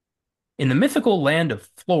In the mythical land of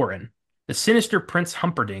Florin, the sinister Prince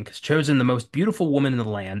Humperdinck has chosen the most beautiful woman in the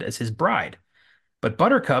land as his bride. But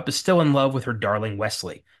Buttercup is still in love with her darling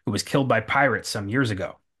Wesley, who was killed by pirates some years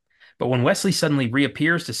ago. But when Wesley suddenly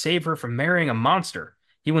reappears to save her from marrying a monster,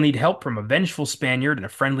 he will need help from a vengeful Spaniard and a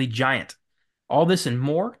friendly giant. All this and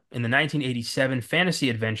more in the 1987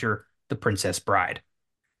 fantasy adventure, The Princess Bride.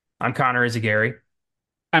 I'm Connor Izagari,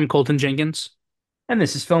 I'm Colton Jenkins. and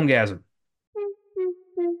this is Filmgasm.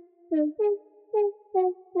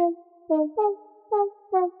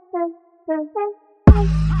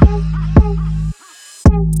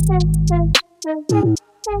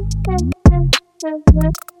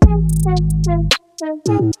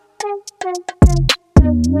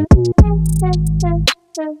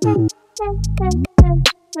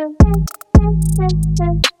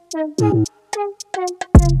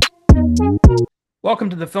 Welcome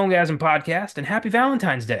to the Filmgasm podcast and happy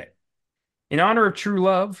Valentine's Day. In honor of true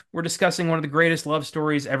love, we're discussing one of the greatest love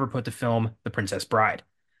stories ever put to film, The Princess Bride,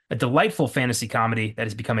 a delightful fantasy comedy that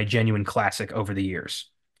has become a genuine classic over the years.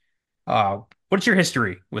 What's your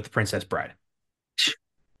history with The Princess Bride?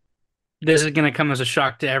 This is going to come as a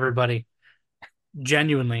shock to everybody.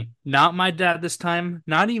 Genuinely. Not my dad this time,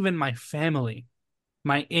 not even my family.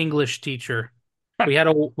 My English teacher. We had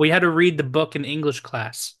to read the book in English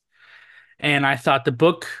class. And I thought the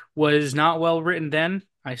book was not well written then.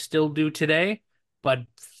 I still do today, but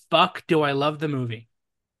fuck do I love the movie.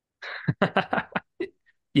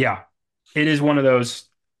 Yeah, it is one of those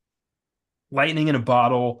lightning in a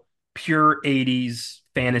bottle, pure 80s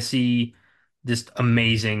fantasy, just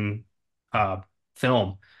amazing uh,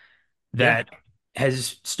 film Yeah, that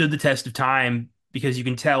has stood the test of time because you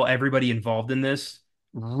can tell everybody involved in this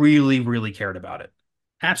really, really cared about it.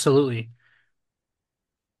 absolutely.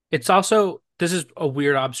 It's also this is a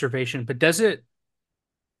weird observation, but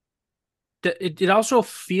it also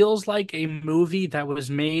feels like a movie that was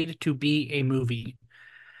made to be a movie.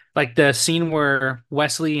 Like the scene where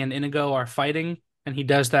Wesley and Inigo are fighting and he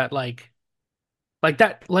does that like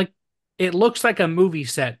it looks like a movie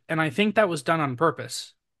set and I think that was done on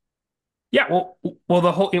purpose. Yeah, well,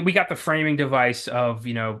 the whole we got the framing device of,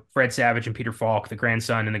 Fred Savage and Peter Falk, the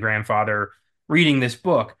grandson and the grandfather, reading this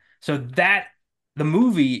book. So that the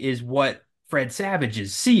movie is what Fred Savage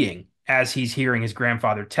is seeing as he's hearing his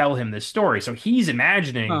grandfather tell him this story. So he's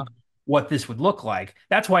imagining Huh. what this would look like.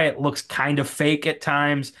 That's why it looks kind of fake at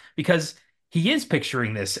times, because he is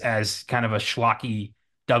picturing this as kind of a schlocky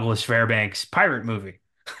Douglas Fairbanks pirate movie.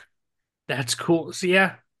 That's cool. So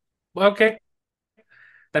yeah. Well, okay.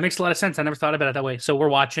 That makes a lot of sense. I never thought about it that way. So we're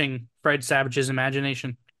watching Fred Savage's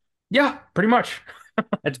imagination. Yeah, pretty much.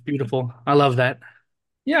 That's beautiful. I love that.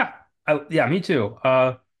 Yeah. Yeah, me too.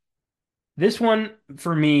 This one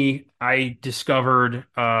for me, I discovered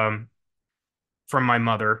from my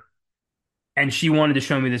mother, and she wanted to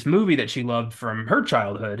show me this movie that she loved from her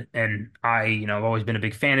childhood. And I, I've always been a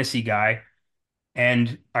big fantasy guy.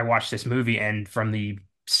 And I watched this movie, and from the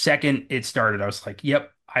second it started, I was like,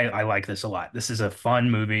 "Yep, I like this a lot. This is a fun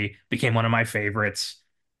movie. Became one of my favorites.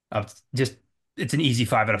 Just it's an easy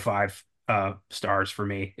 5 out of 5 stars for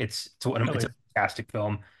me. Oh, It's yeah. a fantastic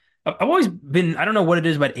film. I've always been I don't know what it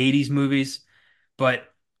is about 80s movies, but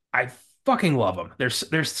I fucking love them. There's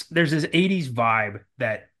this 80s vibe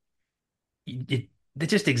it that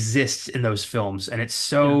just exists in those films, and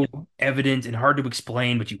it's Yeah. so evident and hard to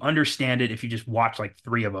explain, but you understand it if you just watch like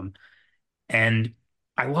three of them. And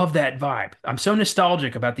I love that vibe. I'm so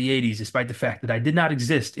nostalgic about the 80s, despite the fact that I did not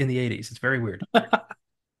exist in the 80s. It's very weird.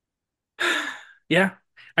 Yeah.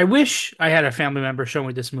 I wish I had a family member show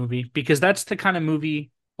me this movie because that's the kind of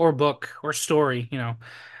movie or book or story,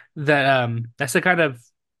 that's the kind of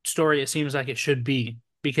story it seems like it should be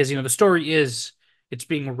because the story is it's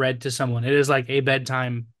being read to someone. It is like a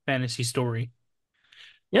bedtime fantasy story.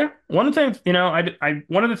 Yeah, one of the things,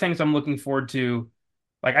 one of the things I'm looking forward to,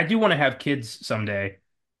 like I do want to have kids someday,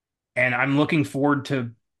 and I'm looking forward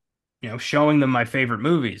to showing them my favorite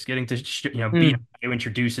movies, getting to be Mm. who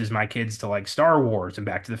introduces my kids to like Star Wars and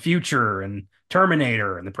Back to the Future and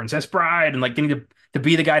Terminator and The Princess Bride, and like getting to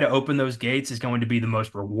be the guy to open those gates is going to be the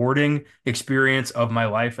most rewarding experience of my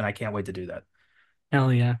life, and I can't wait to do that.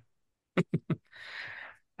 Hell yeah.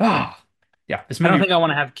 Oh, yeah, this I don't movie. think I want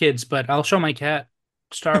to have kids, but I'll show my cat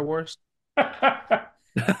Star Wars. You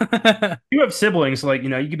have siblings, like you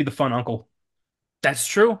could be the fun uncle. That's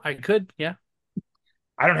true. I could, yeah.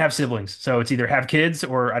 I don't have siblings, so it's either have kids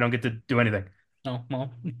or I don't get to do anything. Oh,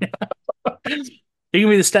 well. You can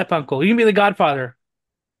be the step uncle. You can be the godfather.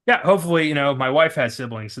 Yeah, hopefully, my wife has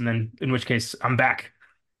siblings, and then in which case I'm back.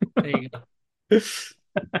 There you go.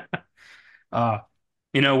 Uh,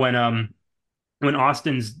 when when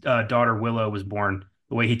Austin's daughter Willow was born,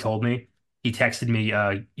 the way he told me, he texted me,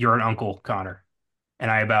 "You're an uncle, Connor,"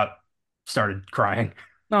 and I about started crying.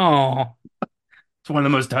 Oh, It's one of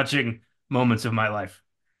the most touching moments of my life.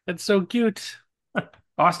 that's so cute.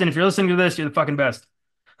 Austin, if you're listening to this, you're the fucking best.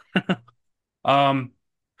 Um,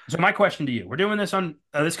 so my question to you, we're doing this on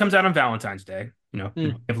this comes out on Valentine's Day, the day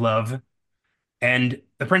Mm. of love. And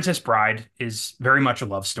The Princess Bride is very much a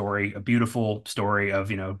love story, a beautiful story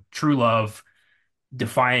of, true love,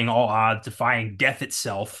 defying all odds, defying death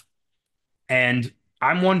itself. And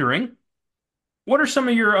I'm wondering, what are some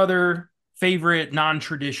of your other favorite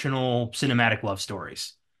non-traditional cinematic love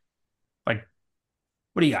stories? Like,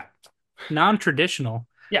 what do you got? Non-traditional.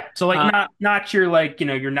 Yeah, so like Uh, not your like,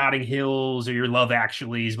 your Notting Hills or your Love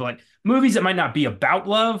Actuallys, but like movies that might not be about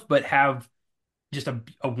love, but have just a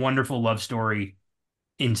wonderful love story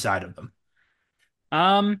inside of them.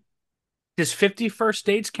 um, does 51st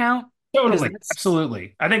Dates count? Because Totally, that's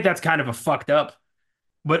absolutely. I think that's kind of a fucked up,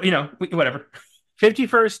 but whatever.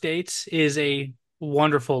 51st Dates is a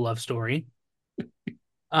wonderful love story.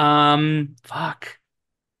 Fuck.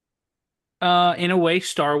 In a way,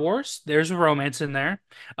 Star Wars. There's a romance in there.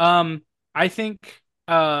 Um, I think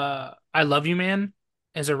I Love You Man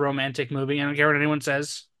is a romantic movie. I don't care what anyone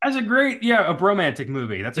says. That's a great, yeah, a romantic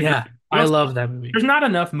movie. That's a great. Yeah, You I know, love that movie. there's not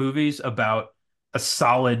enough movies about a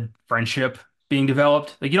solid friendship being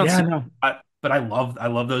developed. Like you don't Yeah, see, no. but I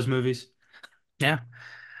love those movies. Yeah.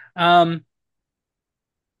 Um,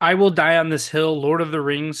 I Will Die on This Hill. Lord of the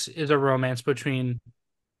Rings is a romance between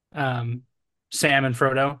um Sam and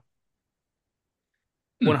Frodo.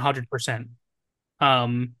 Hmm. 100%.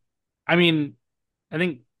 Um, I mean, I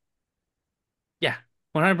think yeah,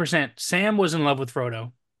 100%. Sam was in love with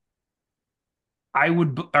Frodo. All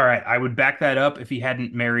right, I would back that up if he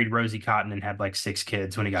hadn't married Rosie Cotton and had like 6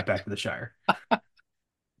 kids when he got back to the Shire.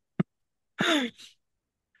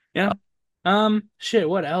 Yeah. Shit,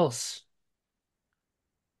 what else?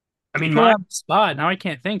 I mean, Put my on the spot. Now I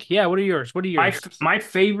can't think. Yeah, what are yours? What are my yours? my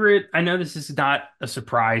favorite. I know this is not a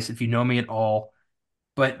surprise if you know me at all,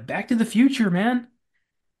 but Back to the Future, man.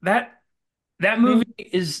 That that Yeah. movie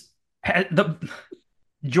is the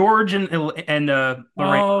George and Lorraine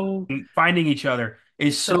Oh, finding each other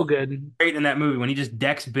is so so good. great in that movie when he just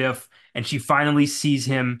decks Biff and she finally sees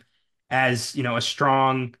him as, a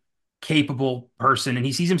strong, capable person, and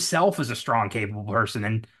he sees himself as a strong, capable person,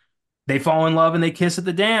 and they fall in love and they kiss at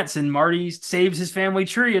the dance, and Marty saves his family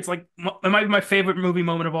tree. It's like it might be my favorite movie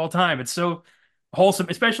moment of all time. It's so wholesome,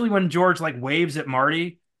 especially when George like waves at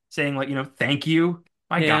Marty, saying like, thank you.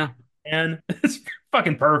 My God, Yeah. man, it's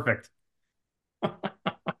fucking perfect.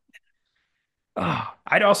 Oh,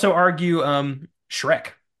 I'd also argue Shrek.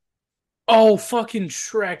 Oh, fucking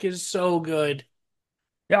Shrek is so good.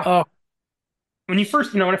 Yeah. Oh, When I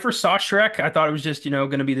first saw Shrek, I thought it was just,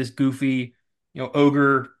 going to be this goofy,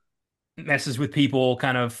 ogre messes with people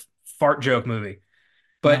kind of fart joke movie.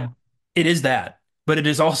 But no. it is that. But it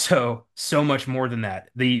is also so much more than that.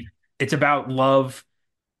 It's about love,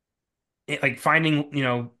 like finding,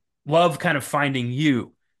 love kind of finding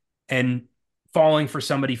you and falling for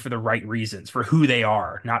somebody for the right reasons, for who they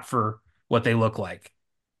are, not for what they look like.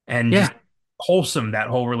 And just Yeah. wholesome that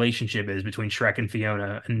whole relationship is between Shrek and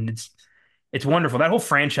Fiona. And it's wonderful. That whole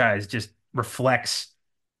franchise just reflects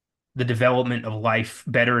the development of life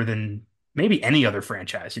better than maybe any other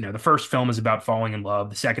franchise. The first film is about falling in love.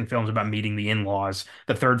 The second film is about meeting the in-laws.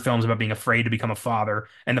 The third film is about being afraid to become a father.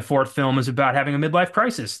 And the fourth film is about having a midlife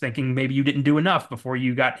crisis, thinking maybe you didn't do enough before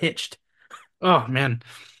you got hitched. Oh man.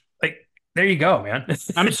 Like, there you go, man.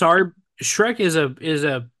 I'm sorry. Shrek is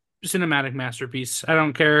a cinematic masterpiece. I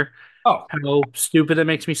don't care Oh, how stupid that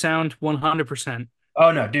makes me sound. 100%.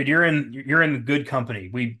 oh no, dude, you're in good company.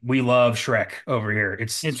 We love Shrek over here.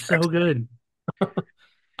 It's It's Shrek's, so good.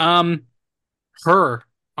 Um, Her,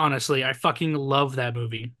 honestly, I fucking love that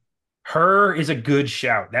movie. Her is a good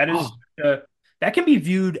shout. Oh, That can be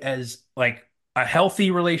viewed as like a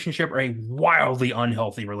healthy relationship or a wildly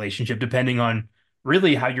unhealthy relationship, depending on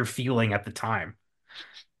really how you're feeling at the time.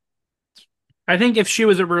 I think if she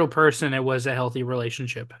was a real person, it was a healthy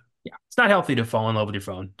relationship. Yeah, it's not healthy to fall in love with your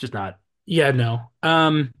phone. Just not. Yeah, no.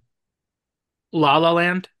 La La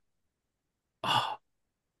Land. Oh,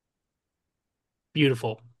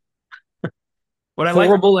 beautiful. What I like,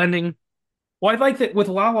 Horrible ending. well, I like that with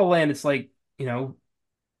La La Land. It's like,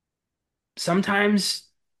 sometimes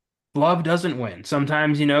love doesn't win.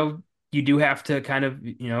 Sometimes, you do have to kind of,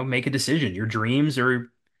 make a decision. Your dreams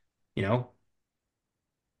or, you know,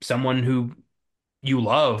 someone who you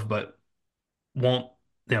love, but won't,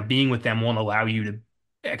 being with them won't allow you to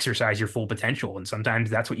exercise your full potential. And sometimes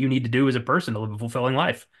that's what you need to do as a person to live a fulfilling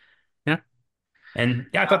life. Yeah. And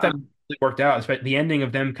yeah, I thought that Um, really worked out. Especially the ending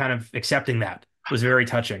of them kind of accepting that was very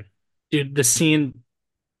touching. dude, the scene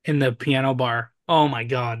in the piano bar. Oh my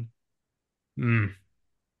God, Mm.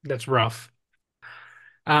 that's rough.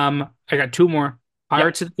 I got two more. Yep.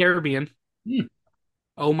 Pirates of the Caribbean. Mm.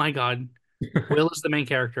 Oh my God. Will is the main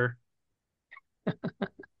character,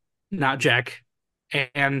 not Jack.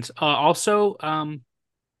 And also, I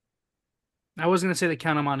was gonna say the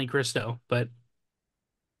Count of Monte Cristo, but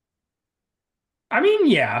I mean,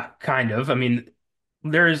 yeah, kind of. I mean,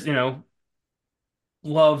 there's,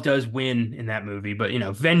 love does win in that movie, but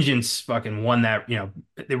vengeance fucking won that,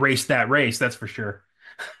 they raced that race, that's for sure.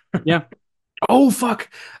 yeah. Oh fuck.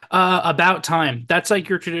 About Time. That's like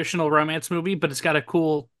your traditional romance movie, but it's got a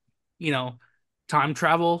cool, you know, time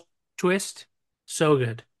travel twist. So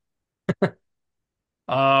good.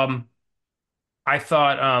 Um, I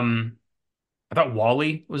thought um I thought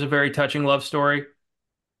Wally was a very touching love story.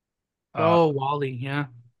 Uh, Oh, Wally, yeah.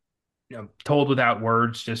 told without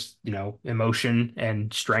words, just, emotion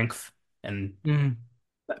and strength. And Mm.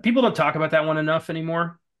 people don't talk about that one enough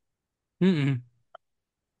anymore. Mm-mm.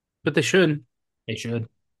 But they should. They should.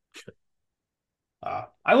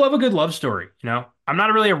 I love a good love story, I'm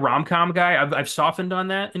not really a rom-com guy. I've softened on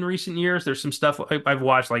that in recent years. There's some stuff I've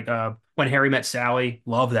watched, like When Harry Met Sally.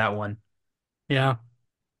 Love that one. Yeah.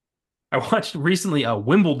 I watched recently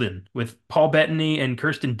Wimbledon with Paul Bettany and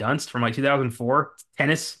Kirsten Dunst from like 2004.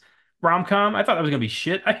 Tennis rom-com. I thought that was gonna be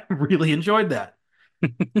shit. I really enjoyed that.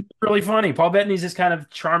 Really funny. Paul Bettany's this kind of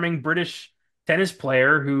charming British tennis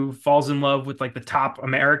player who falls in love with like the top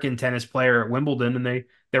American tennis player at Wimbledon, and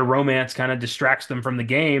their romance kind of distracts them from the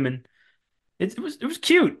game, and it was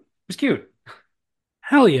cute. It was cute.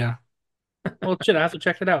 Hell yeah. Well, shit, I have to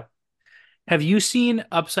check it out. Have you seen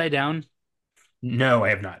Upside Down? No, I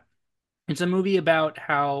have not. It's a movie about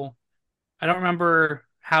how I don't remember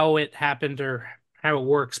how it happened or how it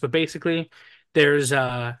works, but basically there's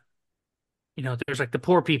there's like the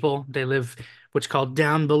poor people, they live what's called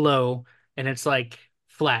down below, and it's like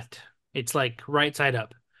flat. It's like right side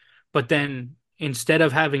up. But then instead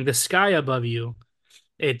of having the sky above you,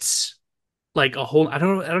 it's like a whole I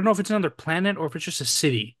don't know if it's another planet or if it's just a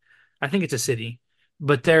city. I think it's a city.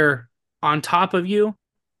 But they're on top of you,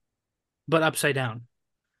 but upside down.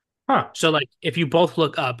 Huh. So like if you both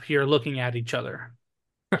look up, you're looking at each other.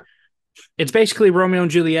 It's basically Romeo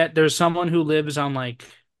and Juliet. There's someone who lives on like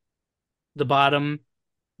the bottom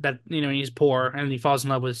that he's poor and he falls in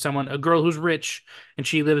love with someone, a girl who's rich, and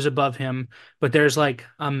she lives above him, but there's like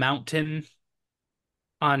a mountain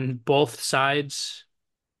on both sides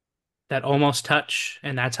that almost touch,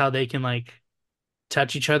 and that's how they can like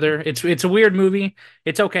touch each other. It's a weird movie.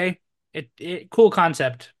 It's okay. It cool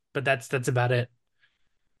concept, but that's about it.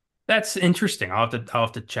 That's interesting. I'll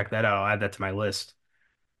have to check that out. I'll add that to my list.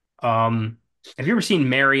 Um, have you ever seen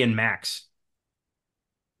Mary and Max?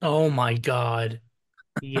 Oh my God.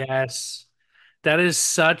 Yes. That is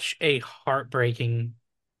such a heartbreaking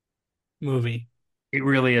movie. It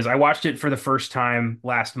really is. I watched it for the first time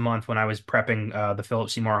last month when I was prepping the Philip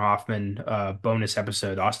Seymour Hoffman bonus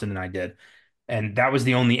episode Austin and I did. And that was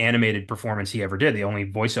the only animated performance he ever did, the only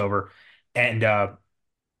voiceover. And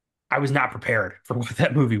I was not prepared for what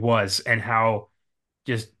that movie was and how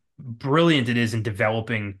just brilliant it is in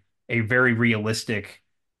developing a very realistic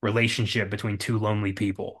relationship between two lonely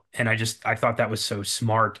people. And I thought that was so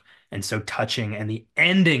smart and so touching. And the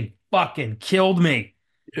ending fucking killed me.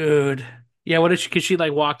 Dude. Yeah, what if because she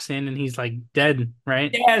like walks in and he's like dead, right?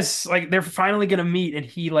 Yes, like they're finally gonna meet, and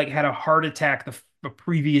he like had a heart attack the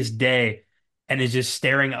previous day, and is just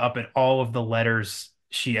staring up at all of the letters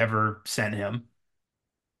she ever sent him.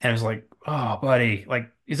 And I was like, "Oh, buddy,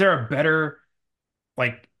 like, is there a better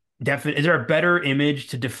like is there a better image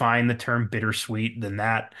to define the term bittersweet than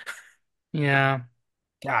that?" Yeah.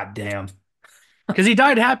 God damn. Because he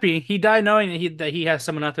died happy. He died knowing that he has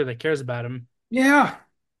someone out there that cares about him. Yeah,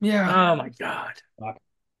 yeah, Oh my God.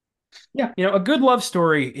 yeah. A good love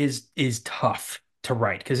story is tough to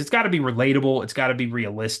write because it's got to be relatable, it's got to be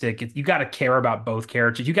realistic. You got to care about both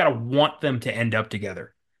characters. You got to want them to end up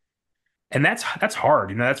together. And that's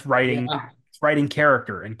hard. That's Yeah. writing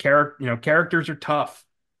character and characters are tough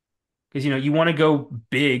because you want to go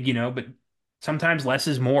big, but sometimes less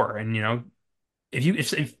is more. And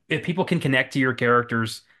if people can connect to your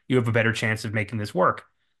characters, you have a better chance of making this work.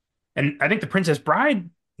 And I think The Princess Bride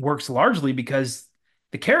works largely because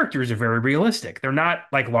the characters are very realistic. They're not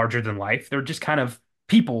like larger than life. They're just kind of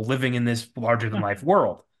people living in this larger than Yeah. life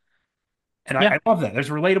world. And I, Yeah. I love that. There's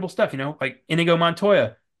relatable stuff, like Inigo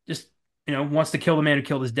Montoya just, wants to kill the man who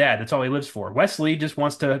killed his dad. That's all he lives for. Wesley just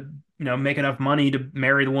wants to, make enough money to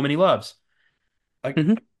marry the woman he loves. Like,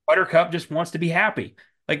 Mhm. Buttercup just wants to be happy.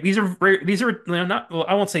 Like these are not well,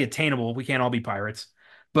 I won't say attainable. We can't all be pirates,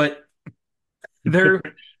 but they're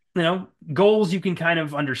goals you can kind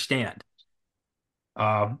of understand.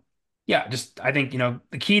 Um, yeah, just I think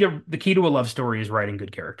the key to a love story is writing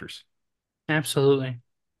good characters. Absolutely.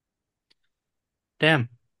 Damn.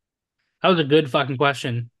 That was a good fucking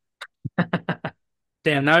question.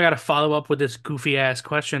 Damn, now I gotta follow up with this goofy ass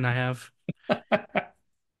question I have.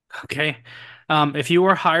 Okay. If you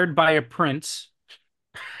were hired by a prince,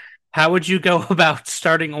 how would you go about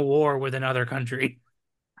starting a war with another country?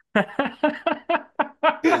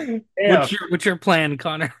 Yeah, What's your plan,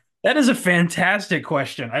 Connor? that is a fantastic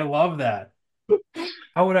question. I love that.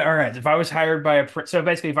 How would I? All right, if I was hired by a prince, so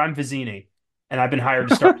basically, if I'm Vizzini and I've been hired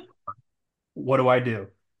to start, what do I do?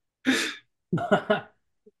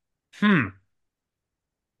 Hmm.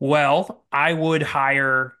 Well, I would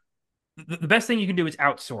hire. The best thing you can do is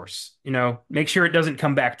outsource. Make sure it doesn't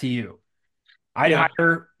come back to you. I'd Yeah.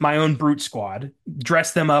 hire my own brute squad,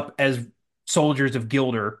 dress them up as soldiers of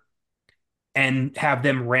Gilder, and have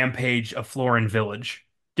them rampage a Florin village.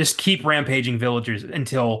 Just keep rampaging villagers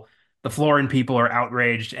until the Florin people are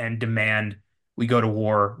outraged and demand we go to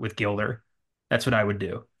war with Gilder. That's what I would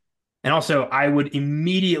do. And also, I would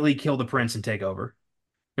immediately kill the prince and take over.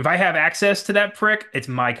 If I have access to that prick, it's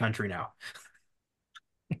my country now.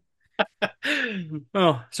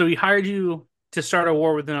 Oh, so he hired you to start a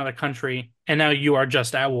war with another country, and now you are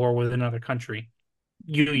just at war with another country.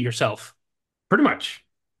 You yourself. Pretty much.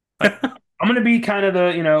 Like, I'm going to be kind of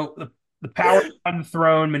the power on the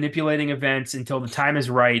throne, manipulating events until the time is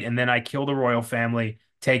right, and then I kill the royal family,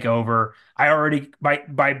 take over. I already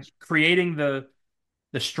by creating the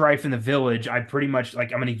strife in the village, I pretty much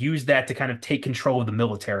like I'm going to use that to kind of take control of the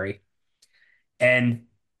military. And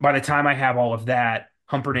by the time I have all of that,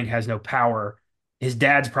 Humperdinck has no power. His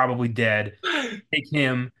dad's probably dead. Take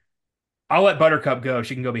him. I'll let Buttercup go.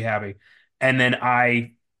 She can go be happy. And then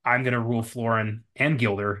I'm gonna rule Florin and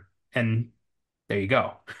Gilder, and there you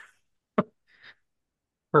go.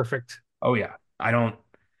 Perfect. Oh yeah. I don't.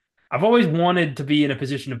 I've always wanted to be in a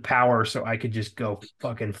position of power so I could just go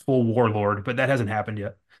fucking full warlord, but that hasn't happened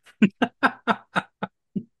yet.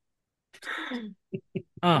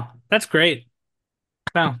 Oh, that's great.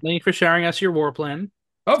 Wow. Thank you for sharing us your war plan.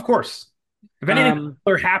 Of course. If anything Um,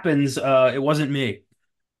 similar happens, it wasn't me.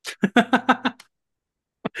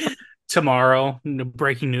 tomorrow,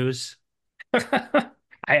 breaking news. I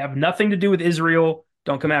have nothing to do with Israel.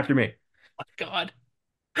 Don't come after me. Oh, God.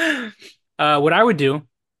 What I would do,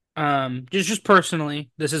 just personally,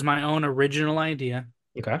 this is my own original idea,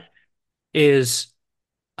 Okay. is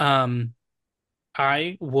um,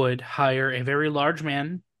 I would hire a very large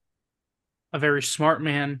man, a very smart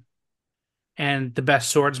man, and the best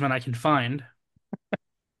swordsman I can find,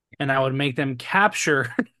 and I would make them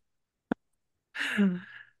capture.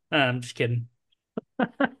 I'm just kidding.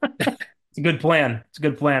 It's a good plan. It's a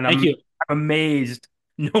good plan. Thank I'm you. I'm amazed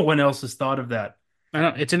no one else has thought of that. I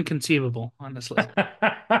know it's inconceivable, honestly.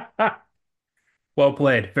 Well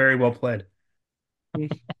played. Very well played.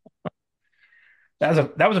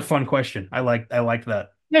 That was a fun question. I liked that.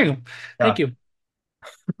 There you go. Yeah. Thank you.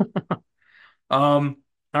 Um,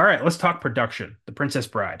 all right, let's talk production. The Princess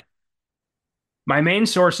Bride. My main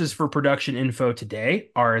sources for production info today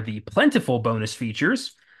are the plentiful bonus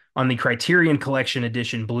features on the Criterion Collection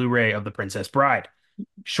Edition Blu-ray of The Princess Bride.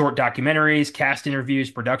 Short documentaries, cast interviews,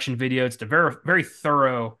 production videos. It's a very, very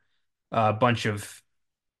thorough bunch of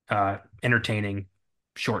entertaining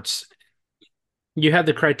shorts. You have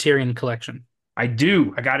the Criterion collection. I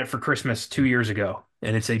do. I got it for Christmas 2 years ago,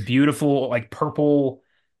 and it's a beautiful, like purple,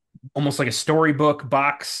 almost like a storybook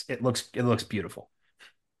box. It looks beautiful.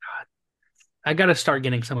 I gotta start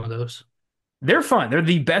getting some of those. They're fun. They're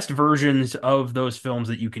the best versions of those films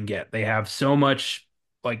that you can get. They have so much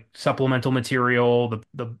like supplemental material.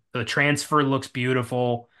 The transfer looks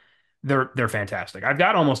beautiful. They're fantastic. I've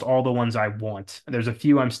got almost all the ones I want. There's a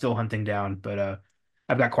few I'm still hunting down, but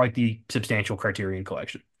I've got quite the substantial Criterion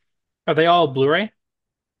collection. Are they all Blu-ray?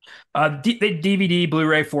 They DVD,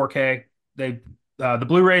 Blu-ray, 4K. The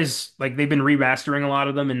Blu-rays like they've been remastering a lot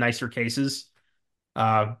of them in nicer cases.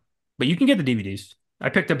 Uh, but you can get the DVDs. I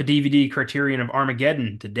picked up a DVD Criterion of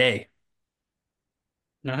Armageddon today.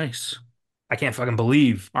 Nice. I can't fucking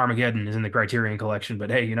believe Armageddon is in the Criterion collection, but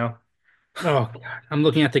hey, Oh God. I'm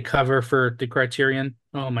looking at the cover for the Criterion.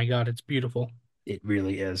 Oh my God, it's beautiful. it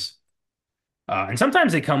really is. And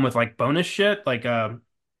sometimes they come with like bonus shit. Like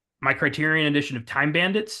my Criterion edition of Time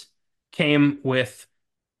Bandits came with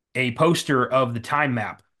a poster of the time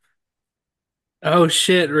map. Oh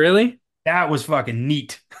shit, really? That was fucking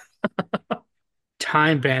neat.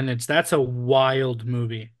 Time Bandits. That's a wild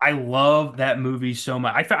movie. I love that movie so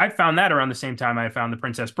much. I found that around the same time I found The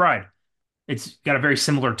Princess Bride. It's got a very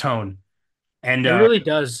similar tone, and It really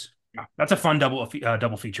does. yeah, that's a fun double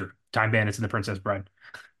feature. Time Bandits and The Princess Bride.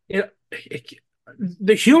 It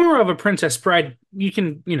the humor of A Princess Bride, you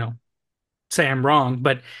can, say I'm wrong,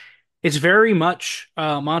 but it's very much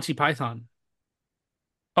Monty Python.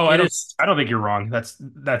 Oh, It is I don't think you're wrong. That's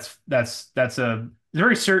a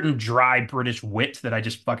very certain dry British wit that I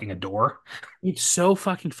just fucking adore. it's so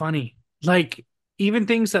fucking funny. Like even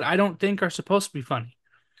things that I don't think are supposed to be funny.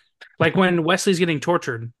 Like when Wesley's getting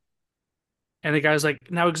tortured and the guy's like,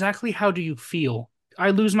 "Now exactly how do you feel?"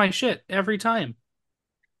 I lose my shit every time.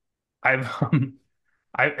 I've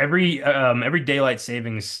every daylight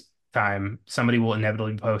savings time somebody will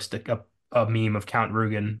inevitably post a meme of Count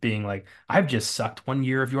Rugen being like, "I've just sucked 1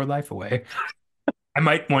 year of your life away. I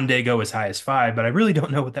might one day go as high as 5, but I really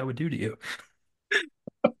don't know what that would do to you."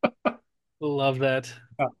 Love that.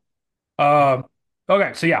 Um,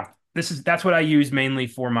 okay, so yeah, that's what I use mainly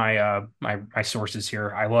for my sources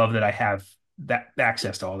here. I love that I have that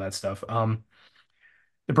access to all that stuff.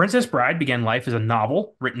 The Princess Bride began life as a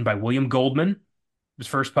novel written by William Goldman. It was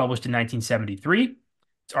first published in 1973.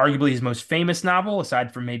 It's arguably his most famous novel,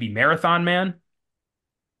 aside from maybe Marathon Man.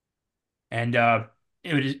 And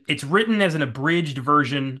it's written as an abridged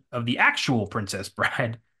version of the actual Princess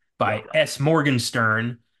Bride by S.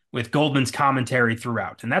 Morgenstern with Goldman's commentary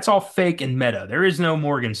throughout. And that's all fake and meta. There is no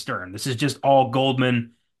Morgenstern. This is just all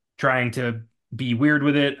Goldman trying to be weird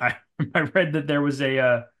with it. I read that there was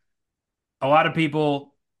a lot of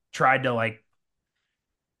people tried to like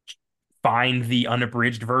find the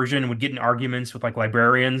unabridged version and would get in arguments with like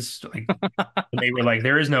librarians. Like they were like,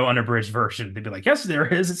 there is no unabridged version. They'd be like, yes, there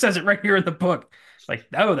is. It says it right here in the book.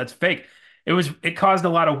 Like, no, that's fake. It caused a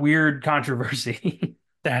lot of weird controversy.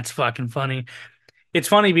 That's fucking funny. It's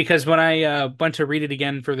funny because when I went to read it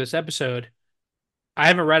again for this episode, I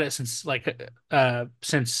haven't read it since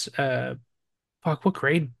fuck, what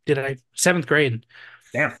grade did I? Seventh grade.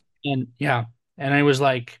 Damn. And yeah, and I was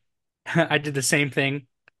like, I did the same thing.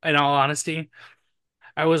 In all honesty,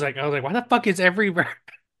 I was like, why the fuck is every?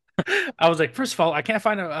 I was like, first of all, I can't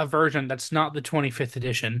find a version that's not the 25th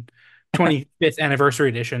edition, 25th anniversary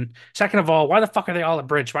edition. Second of all, why the fuck are they all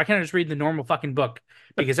abridged? Why can't I just read the normal fucking book?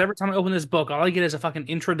 Because every time I open this book, all I get is a fucking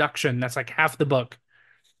introduction that's like half the book.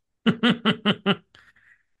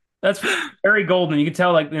 That's very golden. You can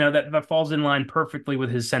tell, like, that falls in line perfectly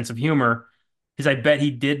with his sense of humor, because I bet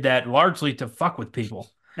he did that largely to fuck with people.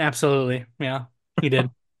 Absolutely, yeah, he did.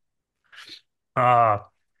 Uh,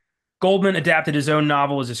 Goldman adapted his own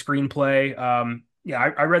novel as a screenplay. Yeah,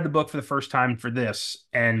 I read the book for the first time for this,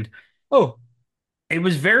 and Oh, it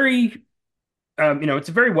was very, it's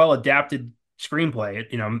a very well adapted screenplay.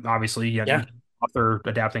 Obviously, yeah. author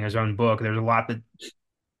adapting his own book. There's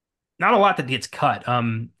not a lot that gets cut.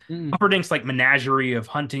 Mm. Humperdinck's like menagerie of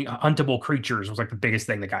huntable creatures was like the biggest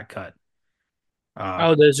thing that got cut. Uh,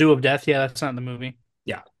 Oh, the Zoo of Death. Yeah, that's not in the movie.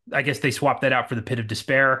 yeah, I guess they swapped that out for the Pit of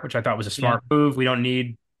Despair, which I thought was a Yeah, smart move. We don't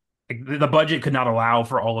need like, the budget could not allow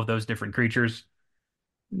for all of those different creatures.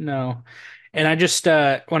 no. And I just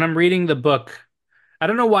when I'm reading the book, I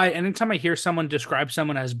don't know why. Anytime I hear someone describe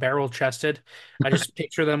someone as barrel chested, I just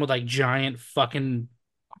picture them with like giant fucking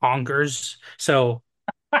honkers. So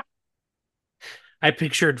I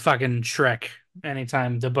pictured fucking Shrek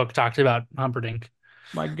anytime the book talked about Humperdinck.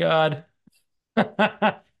 My God.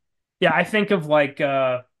 Yeah, I think of like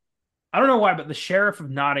I don't know why, but the Sheriff of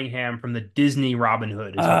Nottingham from the Disney Robin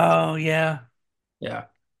Hood is what. Oh yeah. Yeah,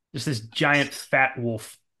 just this giant fat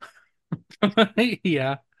wolf.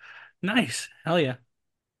 Yeah. Nice. Hell yeah.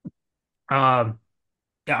 Um,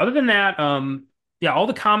 yeah. Other than that, yeah, all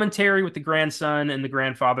the commentary with the grandson and the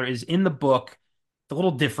grandfather is in the book. It's a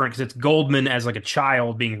little different because it's Goldman as like a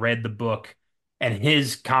child being read the book and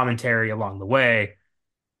his commentary along the way.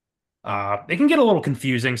 It can get a little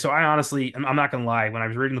confusing. So I honestly, I'm not gonna lie. When I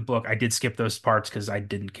was reading the book, I did skip those parts because I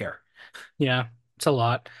didn't care. Yeah. It's a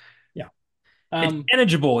lot. Yeah, it's Um,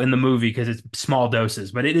 manageable in the movie because it's small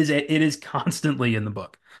doses, but it is constantly in the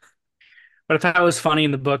book. but I thought it was funny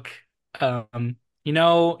in the book. In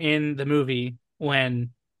the movie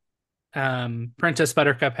when Princess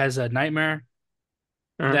Buttercup has a nightmare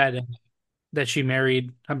Uh, that that she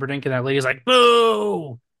married Humperdinck and that lady's like,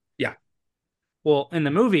 boo. yeah. Well, in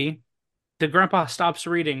the movie, the grandpa stops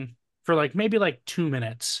reading for like maybe like 2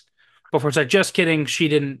 minutes before it's like, just kidding, she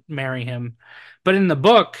didn't marry him. But in the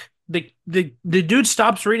book, the dude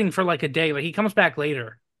stops reading for like a day. Like he comes back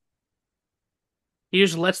later. He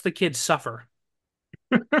just lets the kids suffer.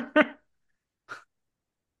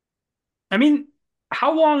 I mean,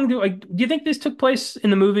 how long do you think this took place in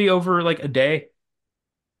the movie over like a day?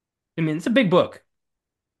 I mean, it's a big book.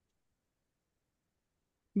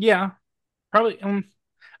 Yeah, probably.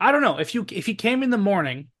 I don't know if he came in the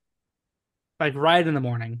morning, like right in the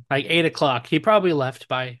morning, like 8 o'clock, he probably left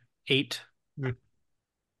by 8. Hmm.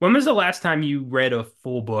 When was the last time you read a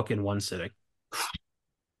full book in one sitting?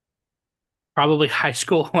 Probably high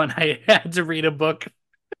school when I had to read a book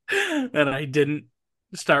that I didn't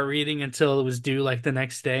start reading until it was due like the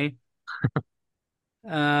next day.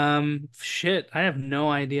 Shit, I have no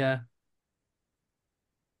idea.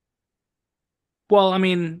 Well, I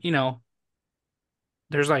mean,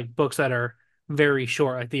 there's like books that are very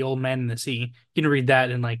short, like The Old Man and the Sea. You can read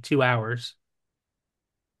that in like 2 hours.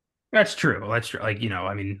 That's true. That's true. Like,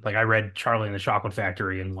 I mean, like I read Charlie and the Chocolate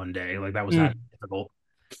Factory in one day. Like that was not Mm. difficult.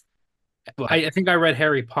 But I think I read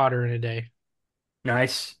Harry Potter in a day,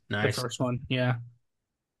 nice, the nice. first one. Yeah.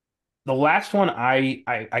 The last one I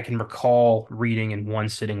can recall reading in one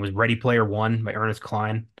sitting was Ready Player One by Ernest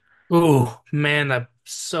Cline. Ooh, man, that's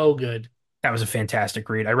so good. That was a fantastic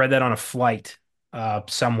read. I read that on a flight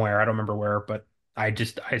somewhere. I don't remember where, but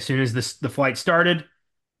as soon as the flight started,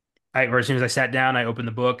 or as soon as I sat down, I opened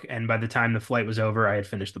the book, and by the time the flight was over, I had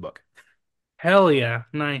finished the book. Hell yeah.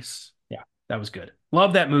 Nice. Yeah, that was good.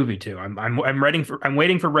 Love that movie too. I'm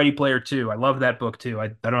waiting for Ready Player Two. I love that book too. I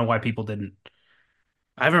don't know why people didn't.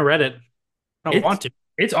 I haven't read it. I It's want to.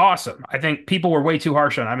 it's awesome. I think people were way too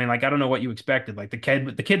harsh on it. I mean, like I don't know what you expected. Like the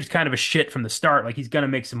kid's kind of a shit from the start. Like he's gonna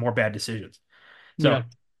make some more bad decisions. So Yeah.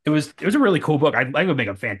 it was a really cool book. I would make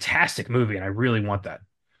a fantastic movie, and I really want that.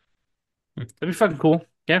 That'd be fucking cool.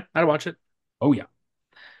 Yeah, I'd watch it. Oh yeah.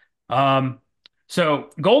 Um, so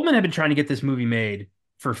Goldman had been trying to get this movie made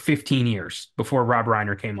for 15 years before Rob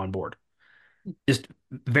Reiner came on board. Just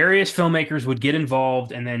various filmmakers would get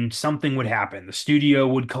involved, and then something would happen. The studio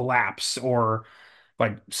would collapse, or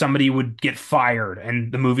like somebody would get fired,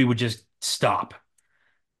 and the movie would just stop.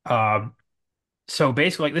 Uh, so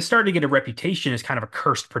basically, like, this started to get a reputation as kind of a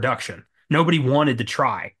cursed production. Nobody wanted to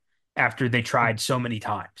try after they tried so many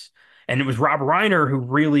times. And it was Rob Reiner who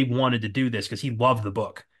really wanted to do this because he loved the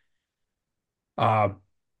book. Uh,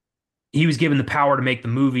 he was given the power to make the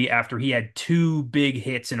movie after he had two big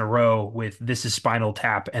hits in a row with This Is Spinal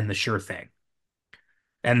Tap and The Sure Thing.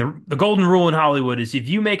 And the golden rule in Hollywood is if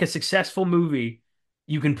you make a successful movie,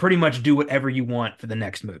 you can pretty much do whatever you want for the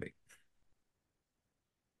next movie.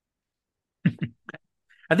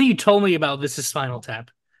 I think you told me about This Is Spinal Tap.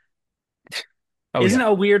 Oh yeah. Isn't it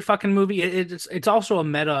a weird fucking movie? It's also a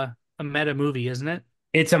meta movie, isn't it?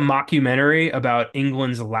 It's a mockumentary about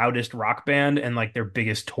England's loudest rock band and like their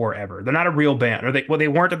biggest tour ever. They're not a real band, or they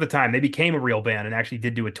weren't at the time. They became a real band and actually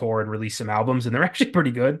did do a tour and release some albums, and they're actually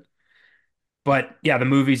pretty good. But yeah, the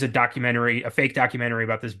movie's a documentary, a fake documentary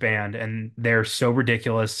about this band, and they're so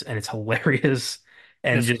ridiculous and it's hilarious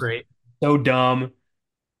and That's just great. so dumb.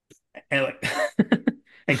 And like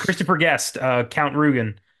and Christopher Guest, Count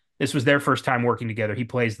Rugen, this was their first time working together. He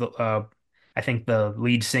plays I think the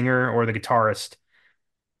lead singer or the guitarist,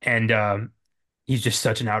 and he's just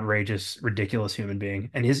such an outrageous, ridiculous human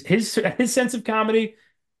being. And his sense of comedy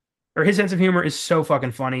or his sense of humor is so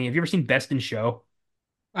fucking funny. Have you ever seen Best in Show?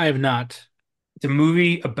 I have not. It's a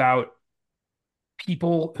movie about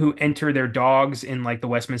people who enter their dogs in like the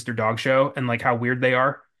Westminster Dog Show and like how weird they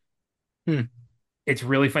are. Hmm. It's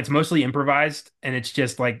really fun. It's mostly improvised, and it's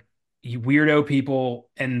just like you weirdo people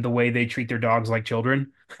and the way they treat their dogs like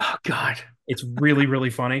children. Oh God, It's really, really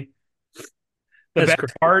funny. The that's best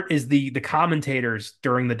great. part is the commentators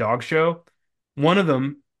during the dog show. One of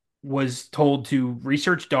them was told to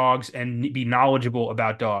research dogs and be knowledgeable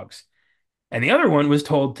about dogs. And the other one was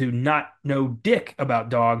told to not know dick about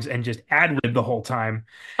dogs and just ad lib the whole time.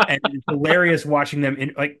 And it's hilarious watching them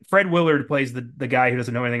like Fred Willard plays the guy who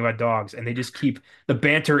doesn't know anything about dogs, and they just keep the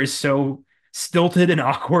banter is so stilted and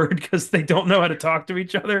awkward because they don't know how to talk to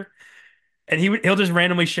each other. And he'll just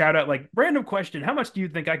randomly shout out like random question, how much do you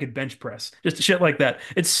think I could bench press? Just shit like that.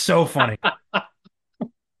 It's so funny.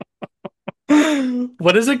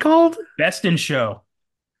 What is it called? Best in show.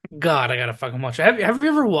 God, I gotta fucking watch it. Have you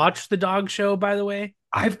ever watched the dog show, by the way?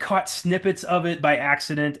 I've caught snippets of it by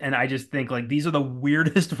accident, and I just think like these are the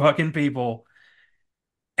weirdest fucking people.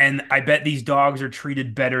 And I bet these dogs are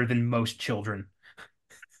treated better than most children.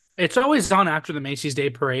 It's always on after the Macy's Day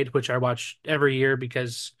Parade, which I watch every year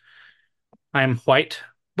because I'm white.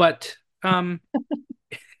 But I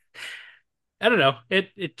don't know.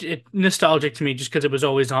 It nostalgic to me just because it was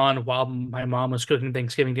always on while my mom was cooking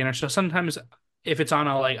Thanksgiving dinner. So sometimes if it's on,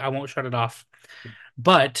 I won't shut it off.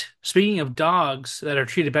 But speaking of dogs that are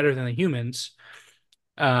treated better than the humans,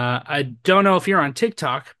 I don't know if you're on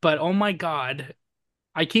TikTok, but oh my God,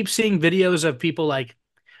 I keep seeing videos of people like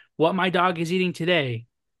what my dog is eating today,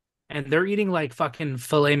 and they're eating like fucking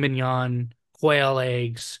filet mignon, quail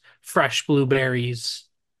eggs, fresh blueberries.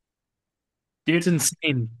 It's Dude,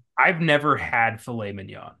 insane. I've never had filet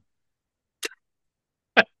mignon.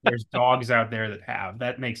 There's dogs out there that have.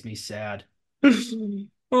 That makes me sad. I've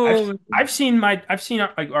Oh, I've seen like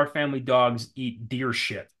our family dogs eat deer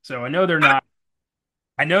shit. So I know they're not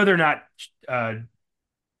uh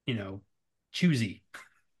you know choosy.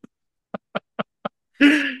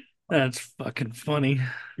 that's fucking funny.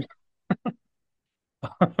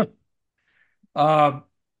 Um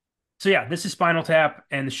so yeah, this is Spinal Tap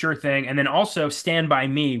and The Sure Thing, and then also Stand By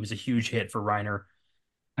Me was a huge hit for Reiner.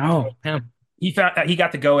 So Oh, yeah. he got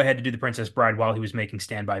the go ahead to do The Princess Bride while he was making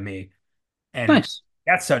Stand By Me, and Nice.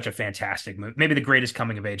 that's such a fantastic movie, maybe the greatest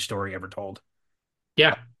coming of age story ever told.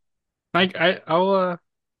 Yeah.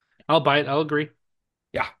 I'll buy it. I'll agree.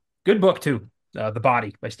 Yeah, good book too. The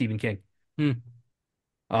Body by Stephen King. Hmm.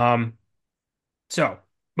 Um, so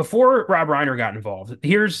before Rob Reiner got involved,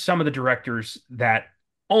 here's some of the directors that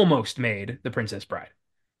almost made The Princess Bride: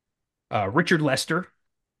 Richard Lester,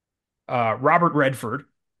 Robert Redford,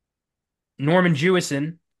 Norman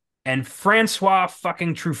Jewison, and Francois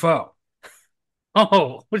fucking Truffaut.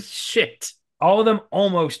 Oh, shit. All of them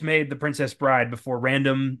almost made The Princess Bride before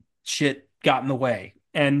random shit got in the way.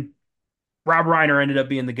 And Rob Reiner ended up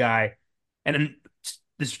being the guy. And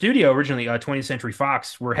the studio originally, 20th Century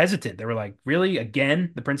Fox, were hesitant. They were like, really?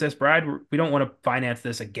 Again? The Princess Bride? We don't want to finance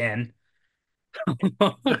this again.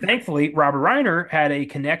 But thankfully, Robert Reiner had a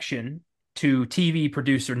connection to TV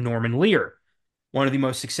producer Norman Lear, one of the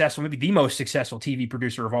most successful, maybe the most successful TV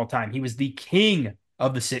producer of all time. He was the king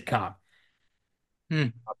of the sitcom. Hmm.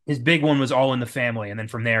 His big one was All in the Family, and then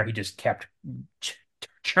from there he just kept ch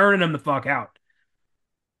churning them the fuck out.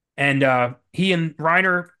 And he and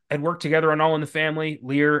Reiner had worked together on All in the Family.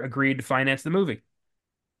 Lear agreed to finance the movie.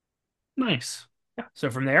 Nice. Yeah. So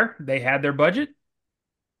from there, they had their budget.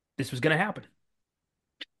 This was going to happen.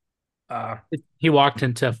 Uh, He walked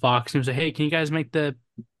into Fox and was like, "Hey, can you guys make the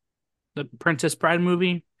Princess Bride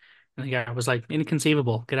movie?" And the guy was like,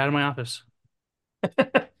 "Inconceivable. Get out of my office."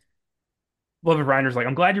 Love Reiner's like,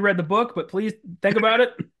 I'm glad you read the book, but please think about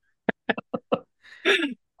it.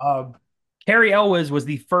 Uh, Cary Elwes was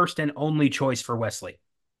the first and only choice for Wesley.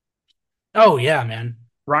 Oh yeah, man.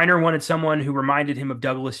 Reiner wanted someone who reminded him of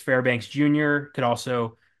Douglas Fairbanks Jr., could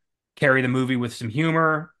also carry the movie with some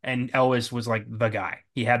humor, and Elwes was like the guy.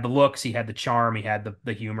 He had the looks, he had the charm, he had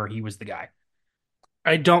the humor. He was the guy.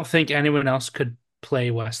 I don't think anyone else could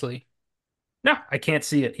play Wesley. No, I can't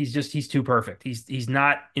see it. He's too perfect. He's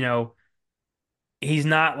not, he's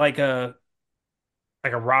not like a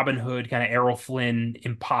Robin Hood kind of Errol Flynn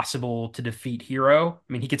impossible to defeat hero.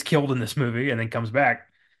 I mean, he gets killed in this movie and then comes back.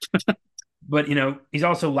 But he's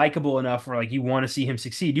also likable enough where like you want to see him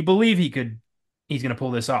succeed. You believe he's going to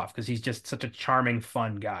pull this off because he's just such a charming,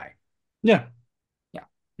 fun guy. Yeah, Yeah.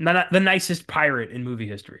 Not the nicest pirate in movie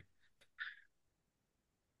history.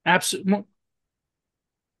 absolutely.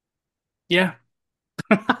 Yeah.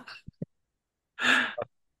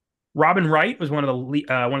 Robin Wright was one of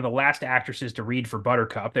the last actresses to read for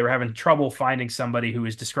Buttercup. They were having trouble finding somebody who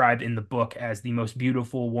is described in the book as the most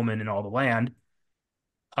beautiful woman in all the land.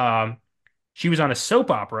 Um, she was on a soap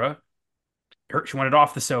opera. She wanted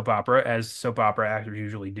off the soap opera, as soap opera actors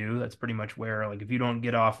usually do. That's pretty much where, like, if you don't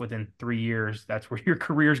get off within 3 years, that's where your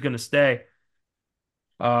career is going to stay.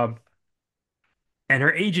 Um, and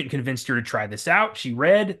her agent convinced her to try this out. She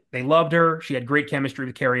read, they loved her. She had great chemistry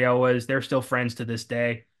with Cary Elwes. They're still friends to this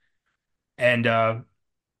day. And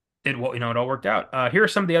it all worked out. Here are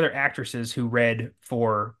some of the other actresses who read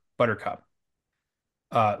for Buttercup.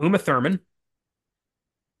 Uma Thurman.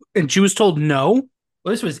 And she was told no.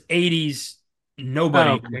 Well, this was 80s. Oh, Nobody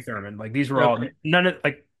Uma okay. Thurman. Like these were all Okay. none of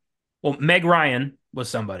like. Well, Meg Ryan was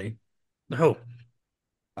somebody. No.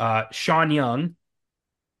 Sean Young,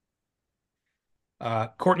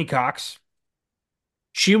 Courtney Cox.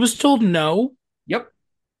 She was told no. Yep,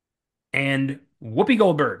 and Whoopi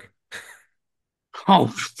Goldberg.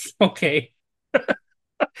 Oh, okay.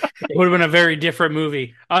 It would have been a very different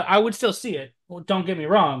movie. I would still see it. Well, don't get me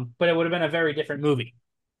wrong, but it would have been a very different movie.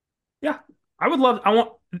 Yeah, I would love. I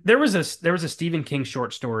want. There was a Stephen King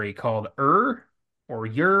short story called or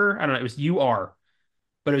Your. I don't know. It was UR,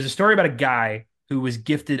 but it was a story about a guy who was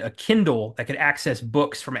gifted a Kindle that could access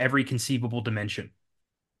books from every conceivable dimension.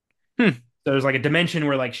 Hmm. So there's like a dimension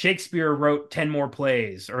where like Shakespeare wrote 10 more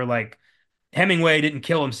plays, or like Hemingway didn't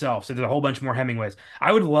kill himself, so there's a whole bunch more Hemingways.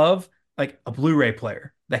 I would love like a Blu-ray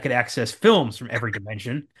player that could access films from every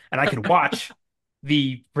dimension, and I could watch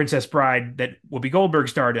the Princess Bride that Whoopi Goldberg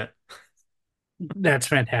starred in. That's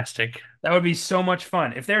fantastic. That would be so much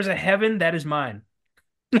fun. If there's a heaven, that is mine.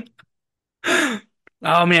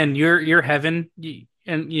 Oh man, you're heaven,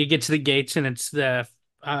 and you get to the gates, and it's the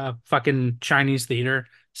fucking Chinese theater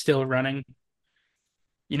still running.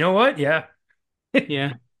 You know what? Yeah.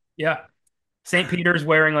 Yeah, Yeah. St. Peter's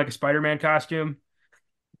wearing like a Spider-Man costume.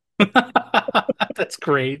 that's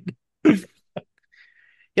great.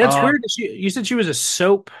 Yeah, it's Uh, weird that you said she was a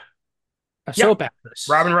yeah. soap actress,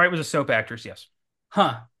 Robin Wright was a soap actress, yes.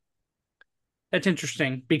 huh? That's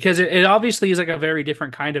interesting because it obviously is like a very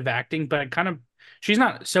different kind of acting, but kind of she's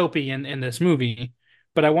not soapy in this movie.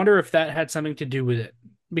 But I wonder if that had something to do with it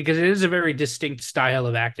because it is a very distinct style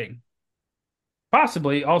of acting.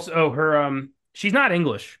 Possibly. Also, oh, her she's not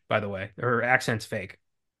English, by the way. Her accent's fake.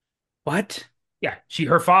 What? Yeah,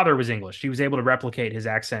 her father was English. She was able to replicate his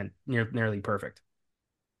accent nearly perfect.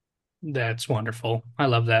 That's wonderful. I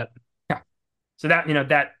love that. Yeah. So that,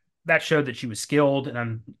 that showed that she was skilled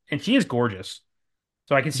and she is gorgeous.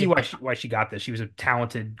 So I can see Yeah. why she got this. She was a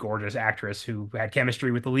talented, gorgeous actress who had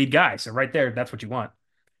chemistry with the lead guy. So right there, that's what you want.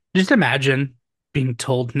 Just imagine being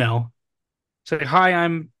told no. It's like, hi,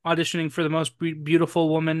 I'm auditioning for the most beautiful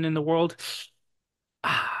woman in the world.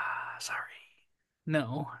 Ah, sorry.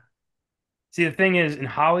 No. See, the thing is, in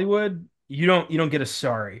Hollywood, you don't get a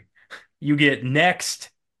sorry. You get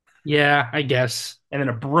next, Yeah, I guess. and then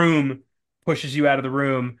a broom pushes you out of the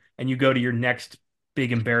room, and you go to your next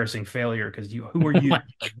big embarrassing failure because who are Oh you? my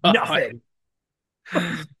Like God. nothing.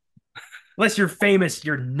 Unless you're famous,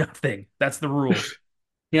 you're nothing. That's the rule.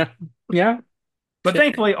 Yeah. Yeah. But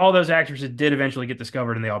thankfully, all those actresses did eventually get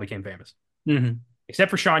discovered, and they all became famous, Hmm.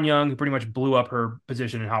 except for Sean Young, who pretty much blew up her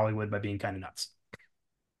position in Hollywood by being kind of nuts.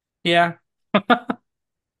 Yeah.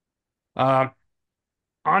 Uh,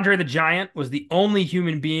 Andre the Giant was the only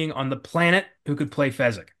human being on the planet who could play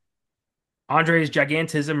Fezzik. Andre's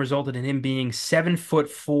gigantism resulted in him being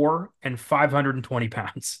 7'4" and 520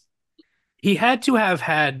 pounds. He had to have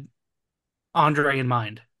had Andre in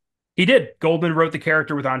mind. He did. Goldman wrote the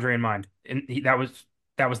character with Andre in mind, and that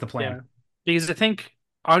was the plan. Yeah. Because I think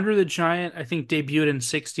Andre the Giant, I think debuted in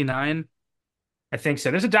 69. I think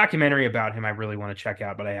so. There's a documentary about him I really want to check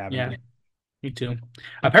out, but I haven't Yeah, yet. me too.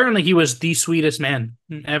 Apparently he was the sweetest man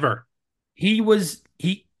ever. He was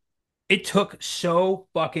he. It took so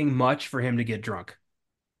fucking much for him to get drunk.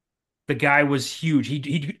 The guy was huge.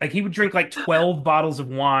 He would drink like 12 bottles of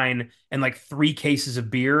wine and like 3 cases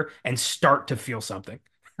of beer and start to feel something.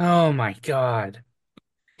 Oh my God.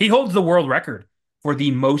 He holds the world record for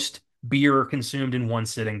the most beer consumed in one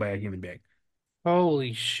sitting by a human being.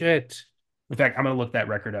 Holy shit. In fact, I'm gonna look that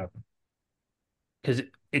record up because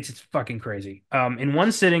it's fucking crazy. In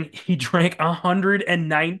one sitting, he drank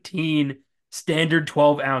 119 standard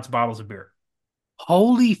 12-ounce bottles of beer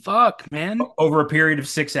Holy fuck, man. over a period of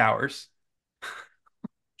 6 hours.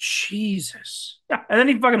 Jesus. Yeah, and then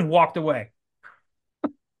he fucking walked away.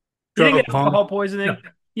 He didn't Drove get home. alcohol No, poisoning.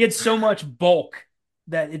 He had so much bulk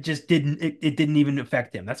that it didn't even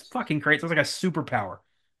affect him. That's fucking crazy. It's like a superpower.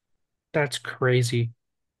 that's crazy.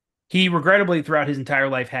 He regrettably throughout his entire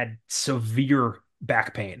life had severe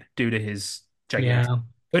back pain due to his gigantic. Yeah.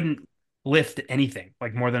 Couldn't lift anything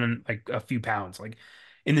like more than like a few pounds. Like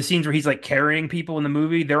in the scenes where he's like carrying people in the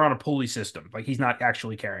movie, they're on a pulley system. Like he's not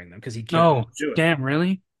actually carrying them because he couldn't Oh, do it. damn,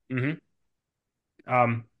 really?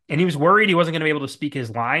 And he was worried he wasn't going to be able to speak his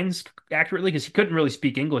lines accurately because he couldn't really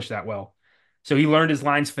speak English that well. So he learned his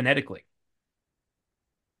lines phonetically.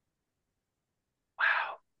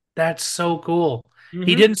 Wow. That's so cool.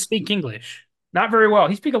 He Hmm. didn't speak English. Not very well.